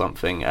werewolf or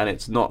something, and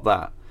it's not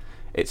that.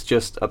 It's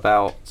just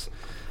about,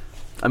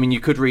 I mean, you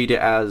could read it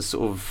as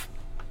sort of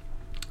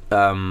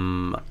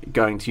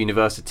going to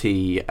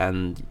university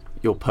and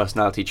your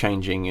personality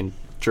changing in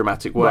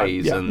dramatic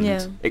ways,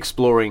 and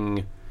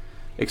exploring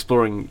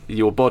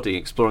your body,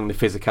 exploring the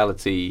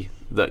physicality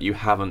that you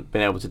haven't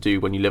been able to do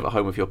when you live at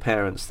home with your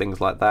parents,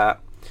 things like that.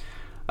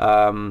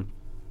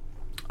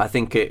 I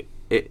think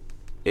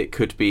it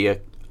could be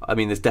I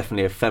mean, there's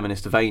definitely a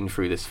feminist vein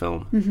through this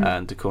film,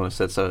 and Ducournau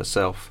said so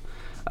herself.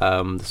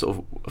 The sort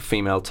of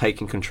female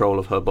taking control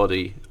of her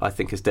body, I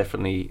think, is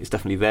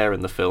definitely there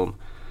in the film.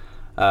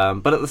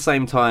 But at the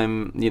same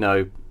time, you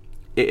know,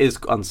 it is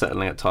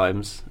unsettling at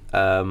times,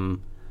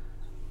 and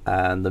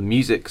the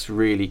music's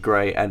really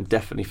great and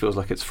definitely feels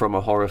like it's from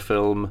a horror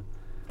film.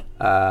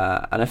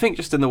 And I think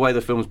just in the way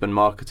the film's been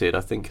marketed,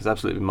 I think it's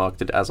absolutely been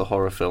marketed as a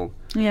horror film.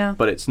 Yeah.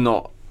 But it's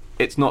not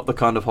the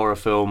kind of horror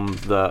film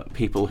that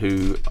people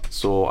who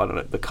saw, I don't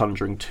know, The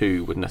Conjuring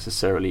 2 would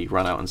necessarily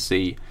run out and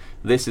see.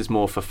 This is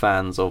more for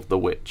fans of The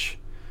Witch,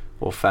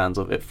 or fans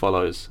of It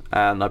Follows.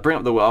 And I'll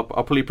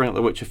probably bring up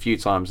The Witch a few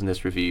times in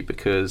this review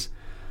because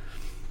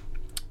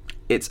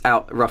it's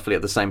out roughly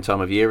at the same time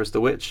of year as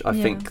The Witch. I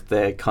think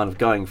they're kind of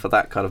going for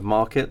that kind of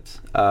market,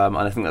 and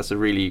I think that's a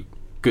really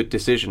good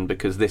decision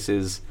because this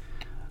is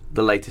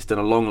the latest in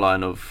a long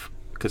line of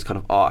kind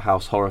of art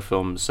house horror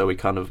films. So we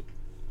kind of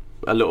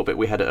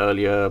we had it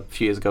earlier a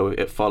few years ago with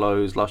It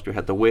Follows. Last year we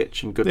had The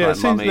Witch and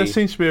Goodnight Mummy. There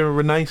seems to be a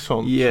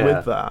renaissance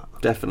with that.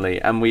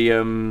 Definitely. And we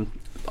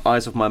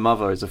Eyes of My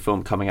Mother is a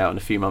film coming out in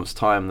a few months'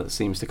 time that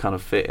seems to kind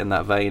of fit in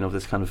that vein of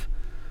this kind of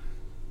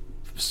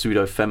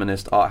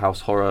pseudo-feminist art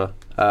house horror.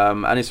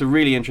 And it's a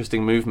really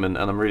interesting movement,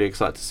 and I'm really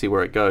excited to see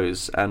where it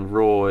goes. And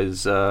Raw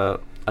is, I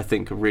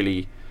think, a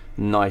really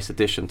nice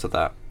addition to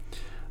that.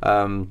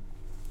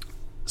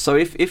 So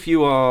if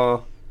you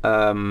are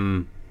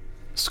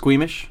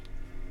squeamish,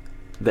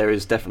 there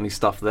is definitely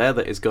stuff there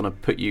that is going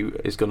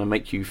to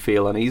make you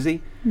feel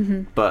uneasy.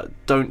 But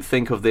don't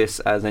think of this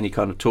as any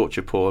kind of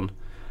torture porn,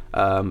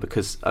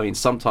 because I mean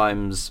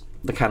sometimes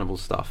the cannibal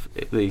stuff,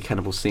 the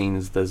cannibal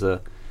scenes. There's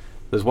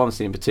one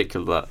scene in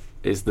particular that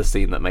is the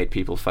scene that made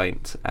people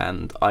faint,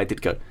 and I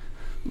did go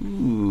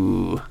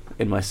ooh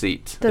in my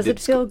seat. Does it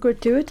feel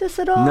gratuitous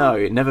at all? No,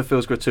 it never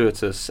feels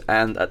gratuitous,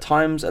 and at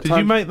times. Did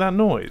you make that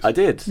noise? I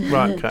did.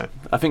 Right. Okay.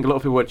 I think a lot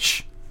of people went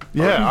shh.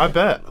 Yeah, I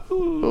bet.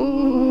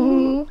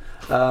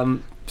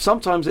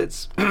 Sometimes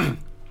it's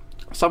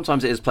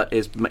sometimes it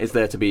is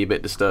there to be a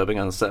bit disturbing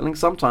and unsettling.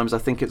 Sometimes I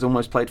think it's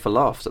almost played for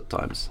laughs at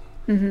times.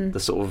 The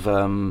sort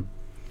of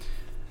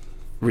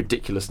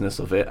ridiculousness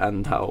of it,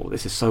 and how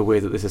this is so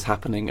weird that this is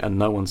happening and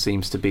no one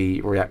seems to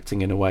be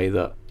reacting in a way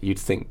that you'd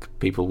think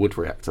people would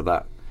react to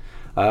that.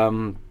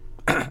 And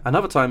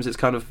other times it's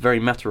kind of very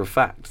matter of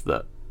fact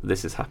that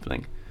this is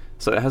happening.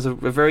 So it has a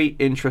very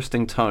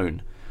interesting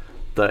tone.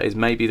 That is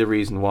maybe the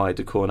reason why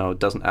Ducournau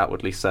doesn't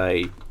outwardly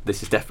say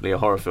this is definitely a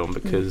horror film,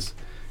 because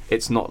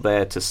it's not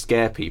there to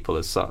scare people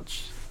as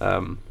such.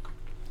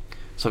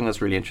 Something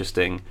that's really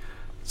interesting.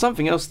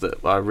 Something else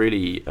that I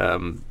really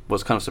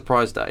was kind of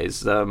surprised at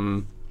is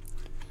that.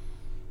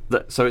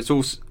 So it's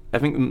also, I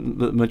think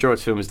the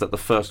majority of the film is that the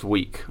first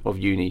week of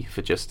uni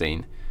for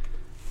Justine,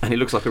 and it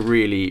looks like a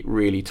really,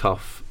 really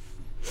tough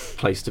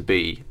place to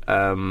be.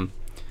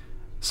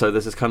 So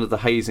there's this kind of the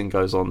hazing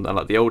goes on, and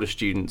like the older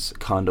students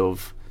kind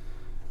of.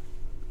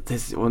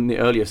 There's one of the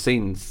earlier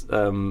scenes.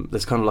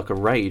 There's kind of like a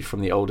raid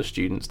from the older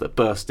students that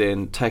burst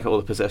in, take out all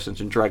the possessions,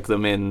 and drag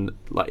them in,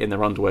 like in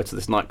their underwear, to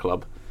this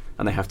nightclub,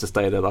 and they have to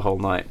stay there the whole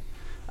night.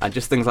 And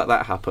just things like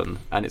that happen,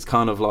 and it's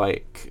kind of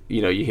like,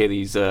 you know, you hear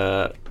these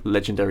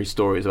legendary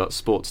stories about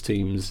sports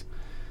teams.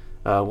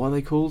 What are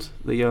they called?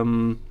 The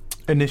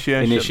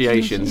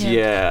initiations.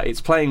 Yeah,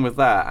 it's playing with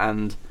that.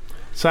 And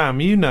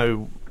Sam, you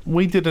know.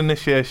 We did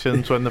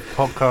initiations when the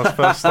podcast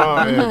first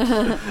started.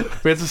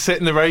 We had to sit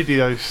in the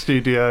radio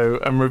studio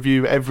and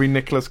review every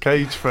Nicolas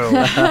Cage film.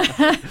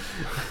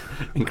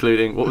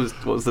 Including, what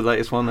was the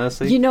latest one,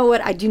 Ursi? You know what?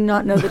 I do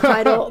not know the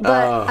title,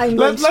 but I'm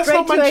going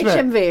straight to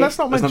HMV. Let's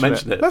not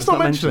mention it. Let's not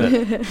mention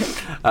it.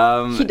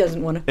 He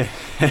doesn't want to.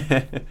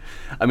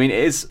 I mean, it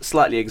is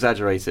slightly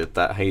exaggerated,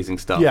 that hazing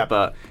stuff,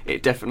 but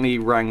it definitely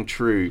rang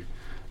true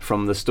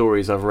from the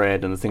stories I've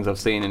read and the things I've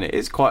seen, and it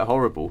is quite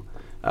horrible.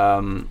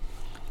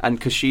 And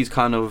because she's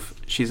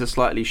a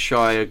slightly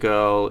shyer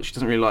girl, she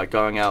doesn't really like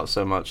going out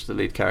so much, the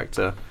lead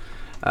character.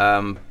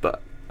 So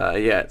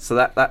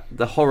that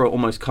the horror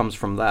almost comes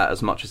from that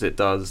as much as it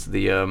does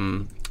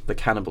the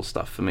cannibal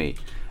stuff for me.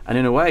 And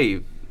in a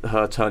way,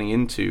 her turning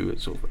into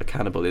sort of a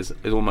cannibal is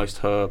almost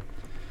her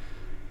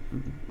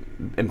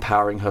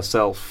empowering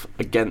herself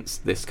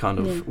against this kind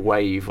of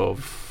wave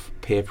of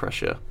peer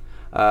pressure.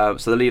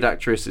 So the lead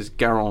actress is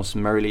Garance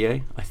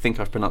Merlier. I think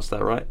I've pronounced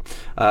that right.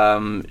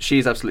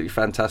 She's absolutely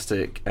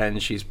fantastic,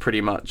 and she's pretty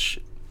much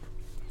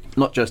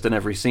not just in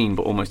every scene,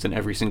 but almost in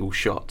every single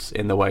shot,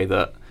 in the way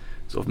that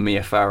sort of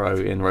Mia Farrow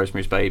in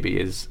Rosemary's Baby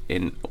is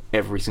in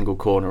every single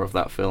corner of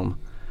that film.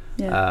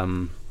 That's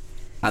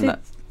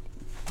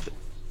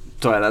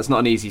not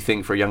an easy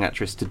thing for a young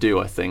actress to do,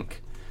 I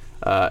think,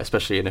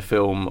 especially in a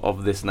film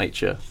of this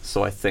nature.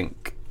 So I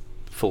think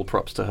full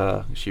props to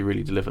her. She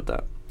really delivered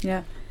that.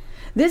 Yeah.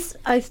 This,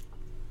 as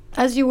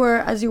you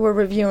were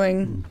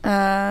reviewing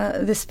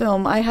this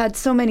film, I had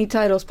so many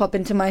titles pop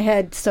into my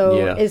head.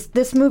 So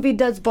this movie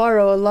does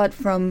borrow a lot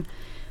from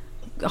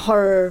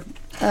classic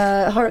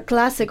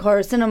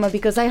horror cinema,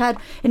 because I had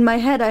in my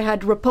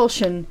head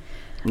Repulsion,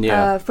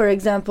 for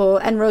example,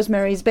 and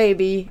Rosemary's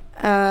Baby.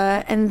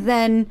 And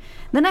then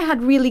I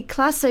had really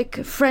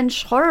classic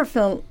French horror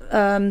film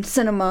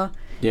cinema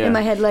in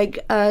my head, like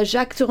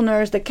Jacques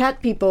Tourneur's The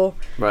Cat People,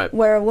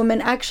 where a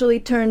woman actually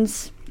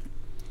turns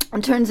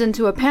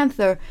into a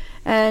panther.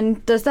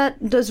 And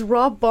does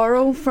Raw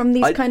borrow from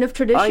these kind of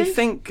traditions? I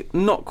think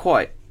not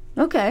quite.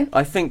 Okay.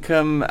 I think,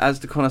 as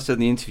Ducournau said in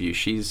the interview,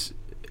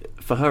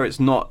 for her it's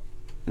not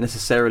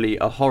necessarily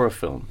a horror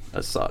film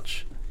as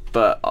such.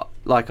 But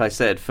like I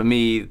said, for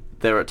me,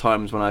 there are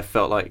times when I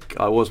felt like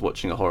I was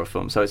watching a horror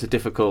film, so it's a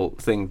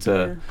difficult thing to...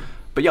 Yeah.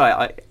 But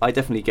yeah, I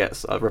definitely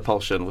get...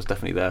 repulsion was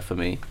definitely there for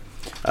me.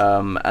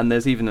 And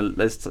there's even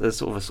there's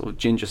sort of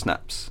Ginger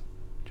Snaps.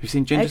 Have you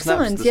seen Ginger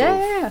Excellent.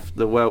 Snaps?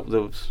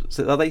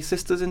 Yeah. Are they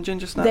sisters in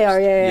Ginger Snaps? They are,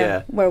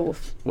 yeah.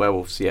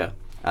 Werewolves, yeah.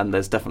 And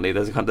there's a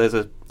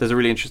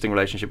really interesting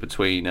relationship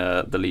between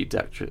the lead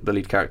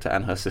character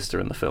and her sister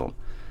in the film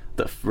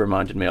that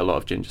reminded me a lot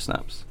of Ginger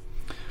Snaps.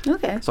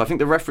 Okay. So I think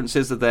the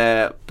references are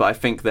there, but I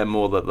think they're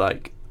more that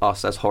like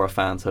us as horror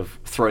fans have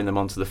thrown them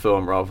onto the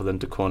film rather than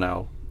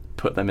Ducournau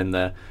put them in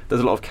there.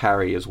 There's a lot of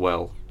Carrie as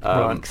well.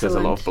 There's a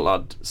lot of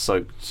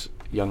blood-soaked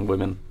young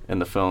women in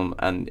the film,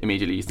 and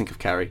immediately you think of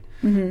Carrie,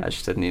 as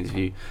she said in the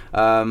interview.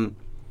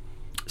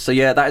 So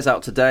yeah, that is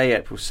out today,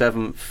 April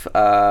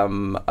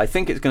 7th. I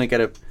think it's going to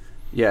get a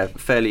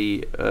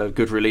fairly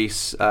good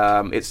release.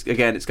 It's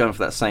going for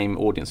that same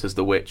audience as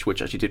The Witch,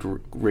 which actually did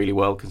really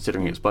well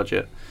considering its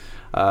budget.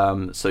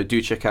 So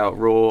do check out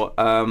Raw.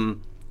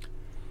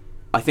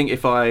 I think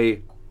I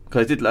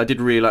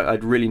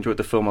really enjoyed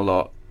the film a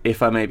lot.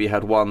 If I maybe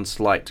had one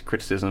slight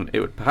criticism,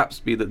 it would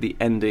perhaps be that the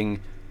ending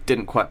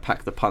didn't quite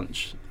pack the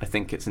punch I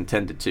think it's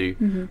intended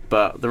to.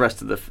 But the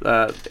rest of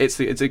the it's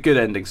a good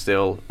ending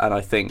still, and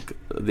I think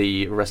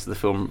the rest of the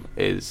film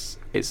is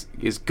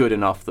good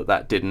enough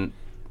that didn't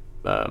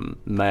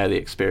mar the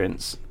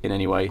experience in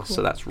any way. Cool.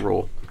 So that's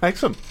Raw.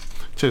 Excellent.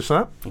 Cheers for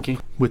that. Thank you.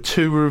 We're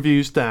 2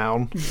 reviews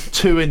down,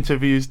 2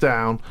 interviews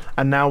down,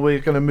 and now we're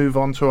going to move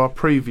on to our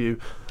preview.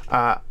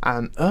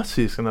 And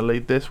Ursi is going to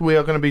lead this. We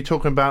are going to be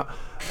talking about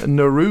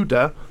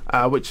Neruda,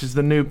 which is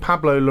the new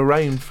Pablo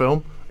Larraín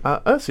film.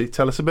 Ursi,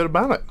 tell us a bit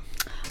about it.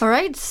 All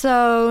right,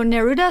 so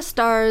Neruda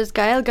stars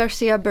Gael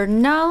Garcia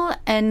Bernal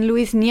and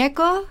Luis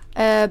Gnecco.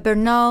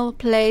 Bernal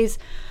plays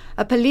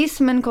a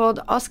policeman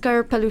called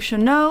Oscar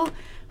Peluchonneau,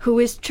 who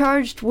is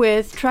charged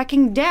with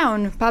tracking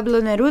down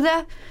Pablo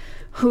Neruda,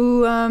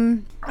 who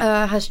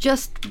has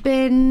just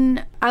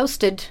been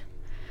ousted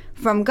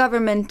from the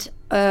government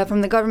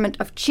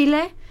of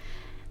Chile,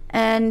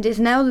 and is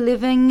now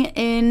living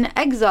in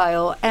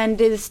exile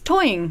and is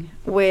toying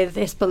with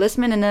his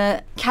policeman in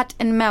a cat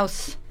and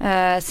mouse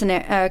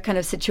kind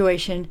of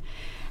situation.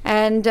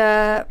 And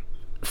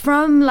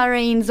from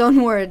Larraín's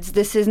own words,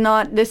 this is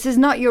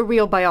not your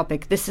real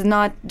biopic. This is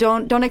not.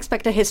 Don't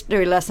expect a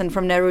history lesson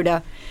from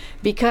Neruda,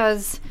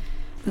 because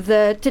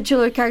the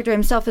titular character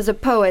himself is a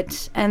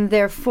poet, and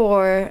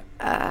therefore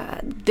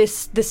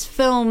this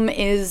film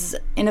is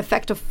in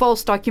effect a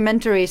false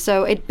documentary.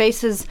 So it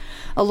bases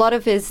a lot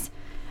of the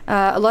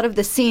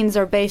scenes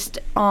are based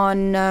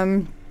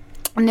on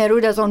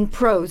Neruda's own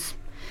prose,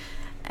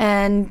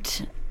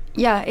 and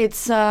yeah,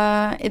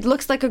 it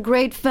looks like a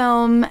great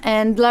film.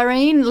 And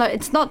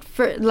it's not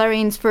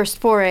Larraín's first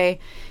foray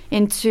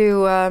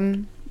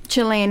into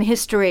Chilean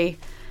history,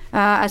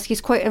 as he's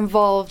quite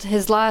involved.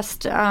 His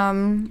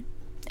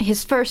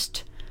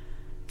first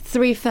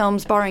 3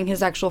 films, barring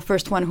his actual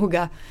first one,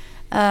 Huga,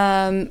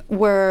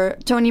 were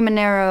Tony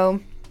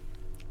Manero,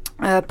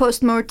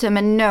 Postmortem,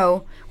 and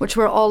No, which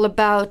were all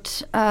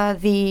about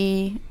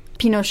the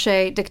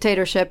Pinochet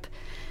dictatorship.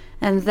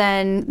 And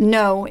then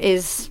No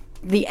is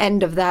the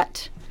end of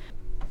that.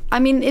 I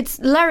mean, it's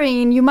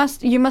Larraín.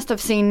 You must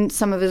have seen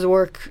some of his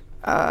work.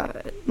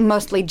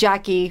 Mostly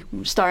Jackie,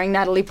 starring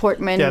Natalie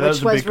Portman. Yeah,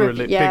 that which was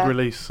a big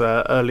release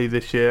early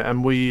this year.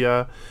 And we,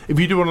 if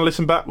you do want to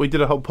listen back, we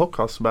did a whole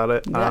podcast about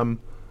it. Yeah.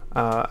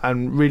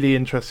 And really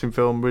interesting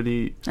film,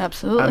 really.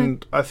 Absolutely.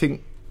 And I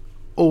think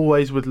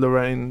always with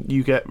Larraín,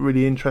 you get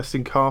really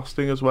interesting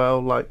casting as well.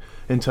 Like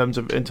in terms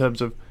of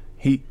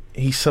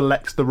he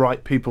selects the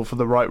right people for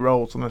the right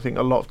roles, and I think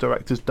a lot of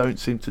directors don't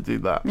seem to do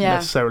that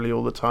necessarily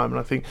all the time. And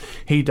I think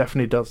he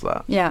definitely does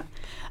that. Yeah.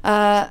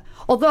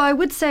 Although I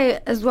would say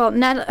as well,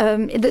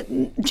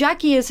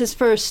 Jackie is his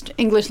first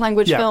English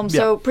language film.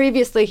 So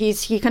previously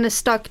he kind of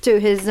stuck to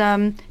his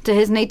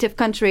native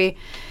country,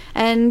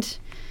 and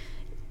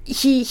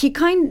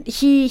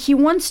he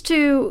wants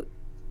to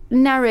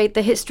narrate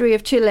the history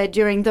of Chile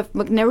during the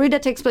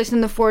Neruda takes place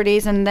in the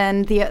 40s, and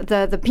then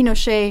the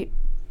Pinochet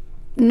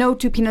No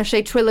to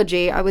Pinochet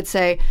trilogy, I would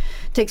say,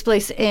 takes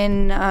place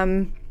in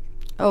the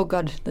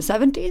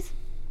 70s.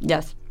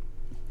 Yes,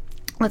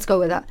 let's go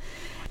with that.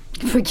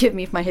 Forgive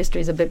me if my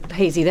history is a bit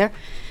hazy there.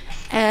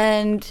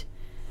 And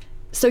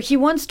so he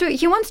wants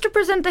to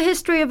present the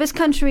history of his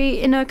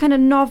country in a kind of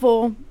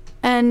novel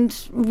and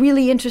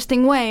really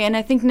interesting way. And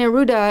I think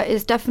Neruda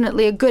is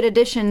definitely a good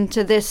addition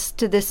to this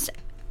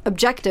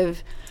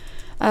objective,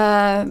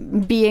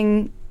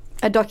 being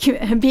a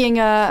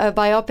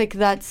biopic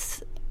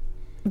that's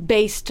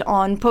based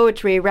on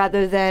poetry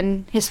rather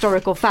than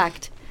historical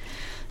fact.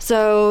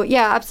 So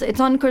yeah, it's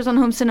on Curzon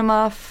Home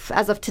Cinema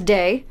as of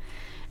today,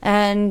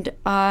 and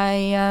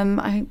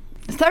I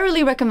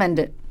thoroughly recommend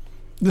it.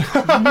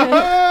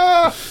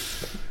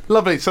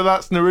 Lovely. So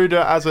that's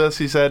Neruda, as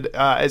Ursi said.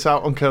 It's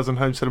out on Curzon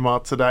Home Cinema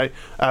today.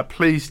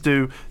 Please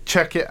do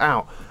check it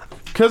out.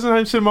 Curzon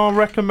Home Cinema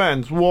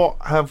recommends. What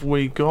have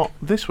we got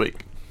this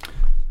week?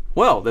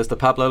 Well, there's the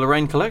Pablo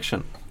Larraín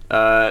collection.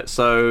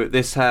 So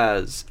this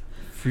has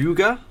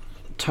Fuga,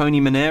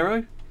 Tony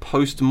Manero,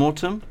 Post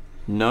Mortem,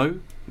 No,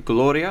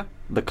 Gloria,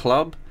 The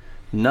Club,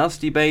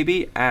 Nasty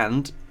Baby,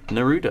 and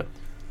Neruda.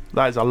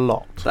 That is a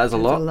lot. That's a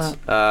lot.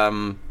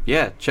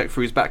 Yeah, check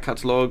through his back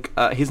catalogue.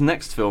 His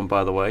next film,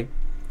 by the way,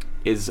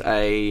 is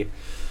a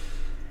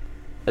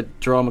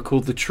drama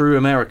called The True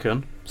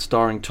American,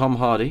 starring Tom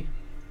Hardy,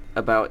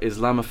 about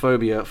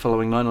Islamophobia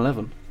following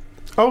 9/11.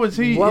 Oh, is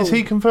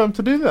he confirmed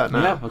to do that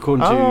now? Yeah,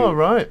 according to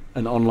right.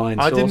 an online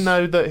source. I didn't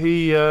know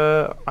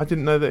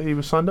that he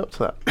was signed up to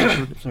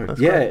that.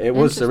 Yeah, it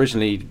was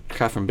originally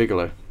Catherine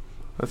Bigelow.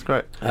 That's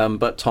great.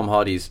 But Tom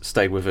Hardy's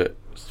stayed with it.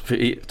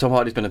 Tom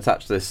Hardy's been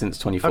attached to this since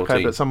 2014.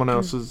 Okay, but someone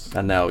else has.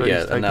 And now,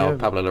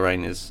 Pablo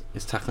Larraín is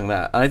tackling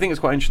that. And I think it's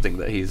quite interesting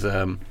that he's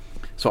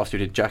so after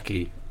he did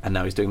Jackie, and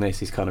now he's doing this.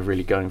 He's kind of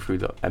really going through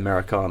the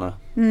Americana,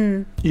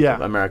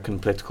 American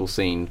political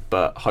scene,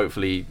 but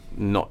hopefully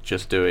not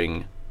just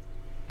doing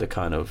the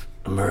kind of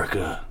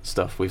America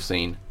stuff we've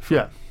seen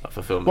for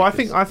filmmakers. Well,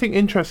 I think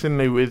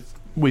interestingly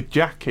with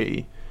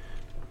Jackie,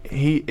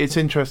 it's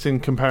interesting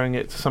comparing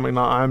it to something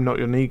like I Am Not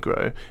Your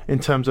Negro in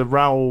terms of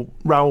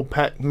Raoul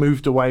Peck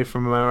moved away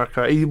from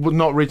America. He was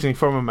not originally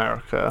from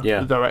America,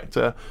 the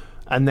director,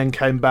 and then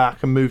came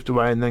back and moved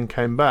away and then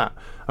came back.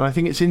 And I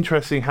think it's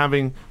interesting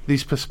having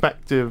these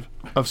perspective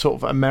of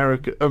sort of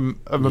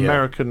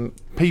American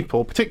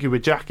people, particularly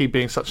with Jackie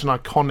being such an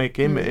iconic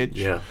image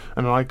and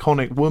an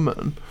iconic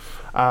woman,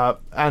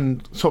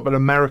 and sort of an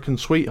American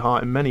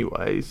sweetheart in many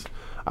ways.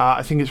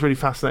 I think it's really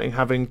fascinating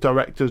having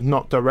directors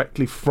not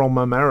directly from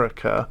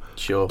America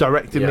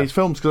directing these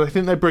films, because I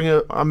think they bring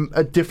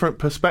a different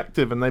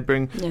perspective, and they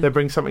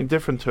bring something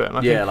different to it. And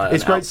I think like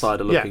it's an great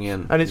outsider looking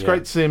in. And it's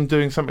great to see him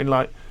doing something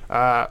like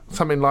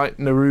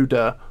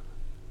Neruda,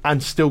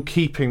 and still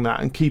keeping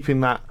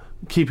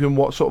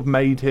what sort of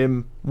made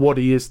him what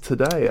he is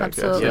today, I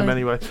guess, in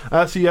many ways.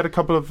 So you had a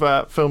couple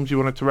of films you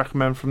wanted to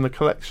recommend from the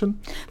collection?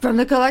 From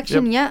the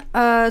collection,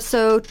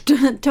 so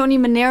Tony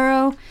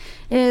Manero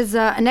is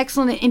an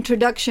excellent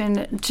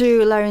introduction to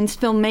Larraín's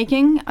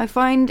filmmaking. I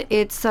find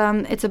it's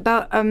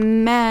about a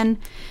man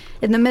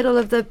in the middle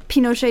of the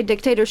Pinochet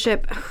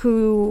dictatorship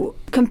who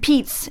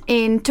competes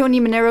in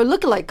Tony Manero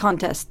lookalike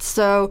contests.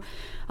 So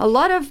a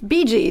lot of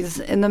Bee Gees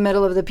in the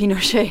middle of the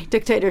Pinochet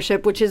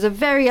dictatorship, which is a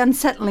very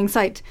unsettling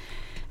sight.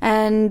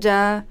 And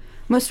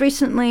most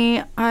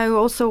recently, I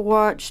also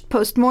watched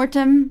Post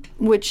Mortem,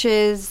 which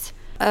is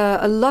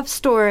a love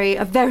story,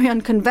 a very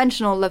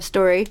unconventional love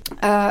story,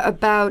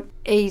 about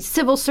a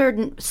civil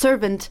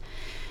servant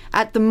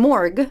at the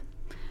morgue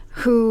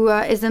who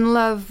is in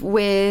love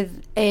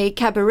with a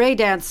cabaret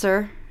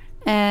dancer,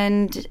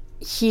 and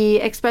he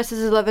expresses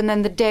his love, and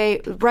then the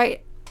day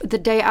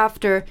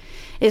after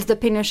is the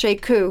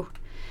Pinochet coup,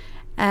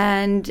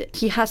 and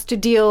he has to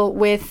deal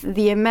with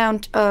the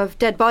amount of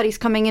dead bodies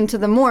coming into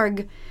the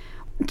morgue.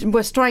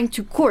 Was trying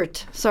to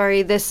court,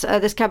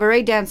 this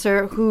cabaret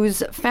dancer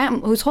whose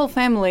whole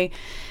family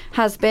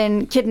has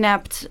been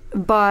kidnapped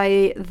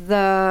by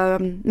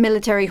the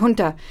military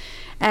junta,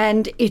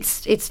 and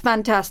it's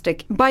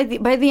fantastic. By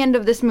the end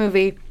of this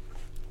movie,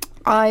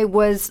 I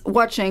was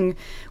watching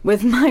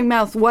with my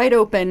mouth wide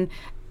open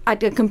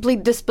at a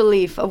complete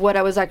disbelief of what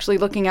I was actually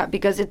looking at,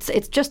 because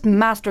it's just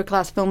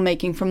masterclass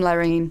filmmaking from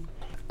Larraín.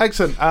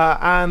 Excellent.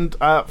 And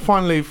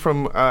finally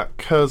from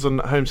Curzon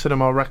Home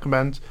Cinema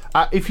recommends,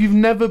 if you've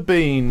never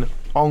been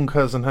on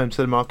Curzon Home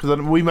Cinema, because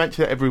we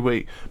mention it every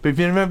week, but if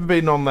you've never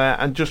been on there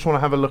and just want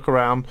to have a look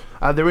around,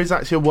 there is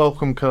actually a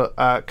welcome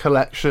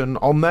collection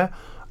on there.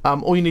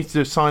 All you need to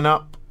do is sign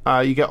up.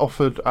 You get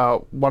offered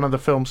one of the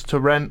films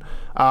to rent.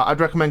 I'd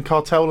recommend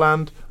Cartel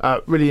Land.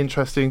 Really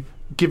interesting.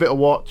 Give it a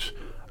watch.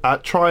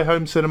 Try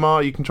Home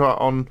Cinema. You can try it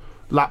on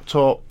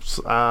laptops,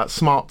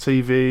 smart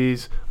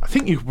TVs. I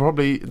think you can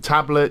probably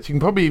tablets. You can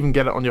probably even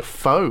get it on your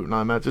phone,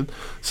 I imagine.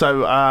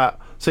 So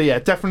yeah,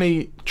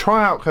 definitely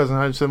try out Curzon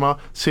Home Cinema.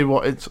 See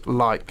what it's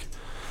like.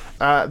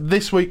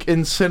 This week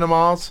in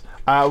cinemas,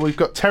 we've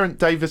got Terence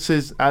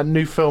Davis's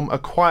new film, A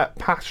Quiet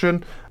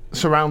Passion,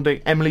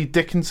 surrounding Emily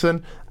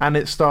Dickinson, and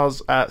it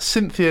stars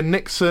Cynthia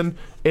Nixon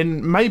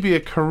in maybe a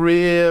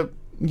career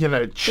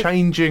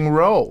changing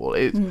role.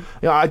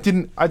 I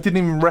didn't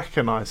even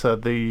recognise her.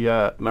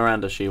 The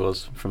Miranda, she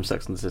was from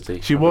Sex and the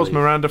City. She was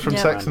Miranda from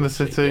Sex and the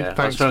City. Yeah.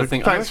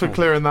 Thanks for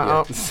clearing that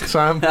up,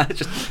 Sam.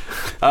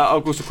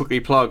 I'll also quickly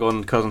plug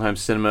on Curzon Home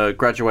Cinema.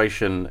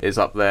 Graduation is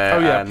up there,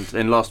 and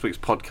in last week's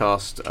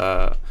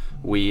podcast,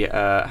 we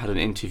had an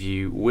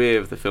interview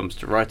with the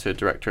film's writer,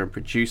 director, and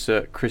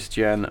producer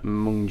Christian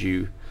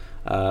Mungju.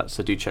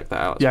 So do check that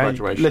out. It's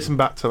Graduation. Listen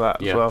back to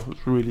that as well.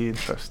 It's really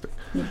interesting.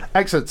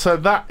 Excellent. So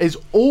that is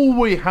all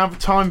we have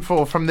time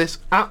for from this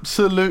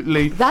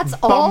absolutely That's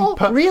all?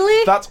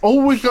 Really? That's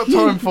all we've got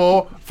time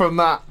for from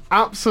that.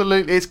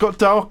 Absolutely. It's got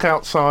dark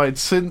outside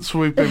since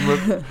we've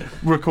been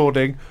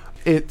recording.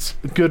 It's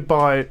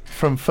goodbye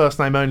from first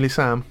name only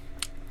Sam.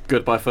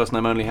 Goodbye first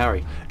name only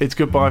Harry. It's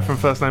goodbye from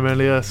first name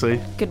only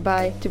Ursi.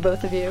 Goodbye to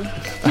both of you.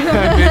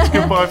 And it's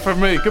goodbye from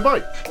me.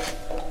 Goodbye.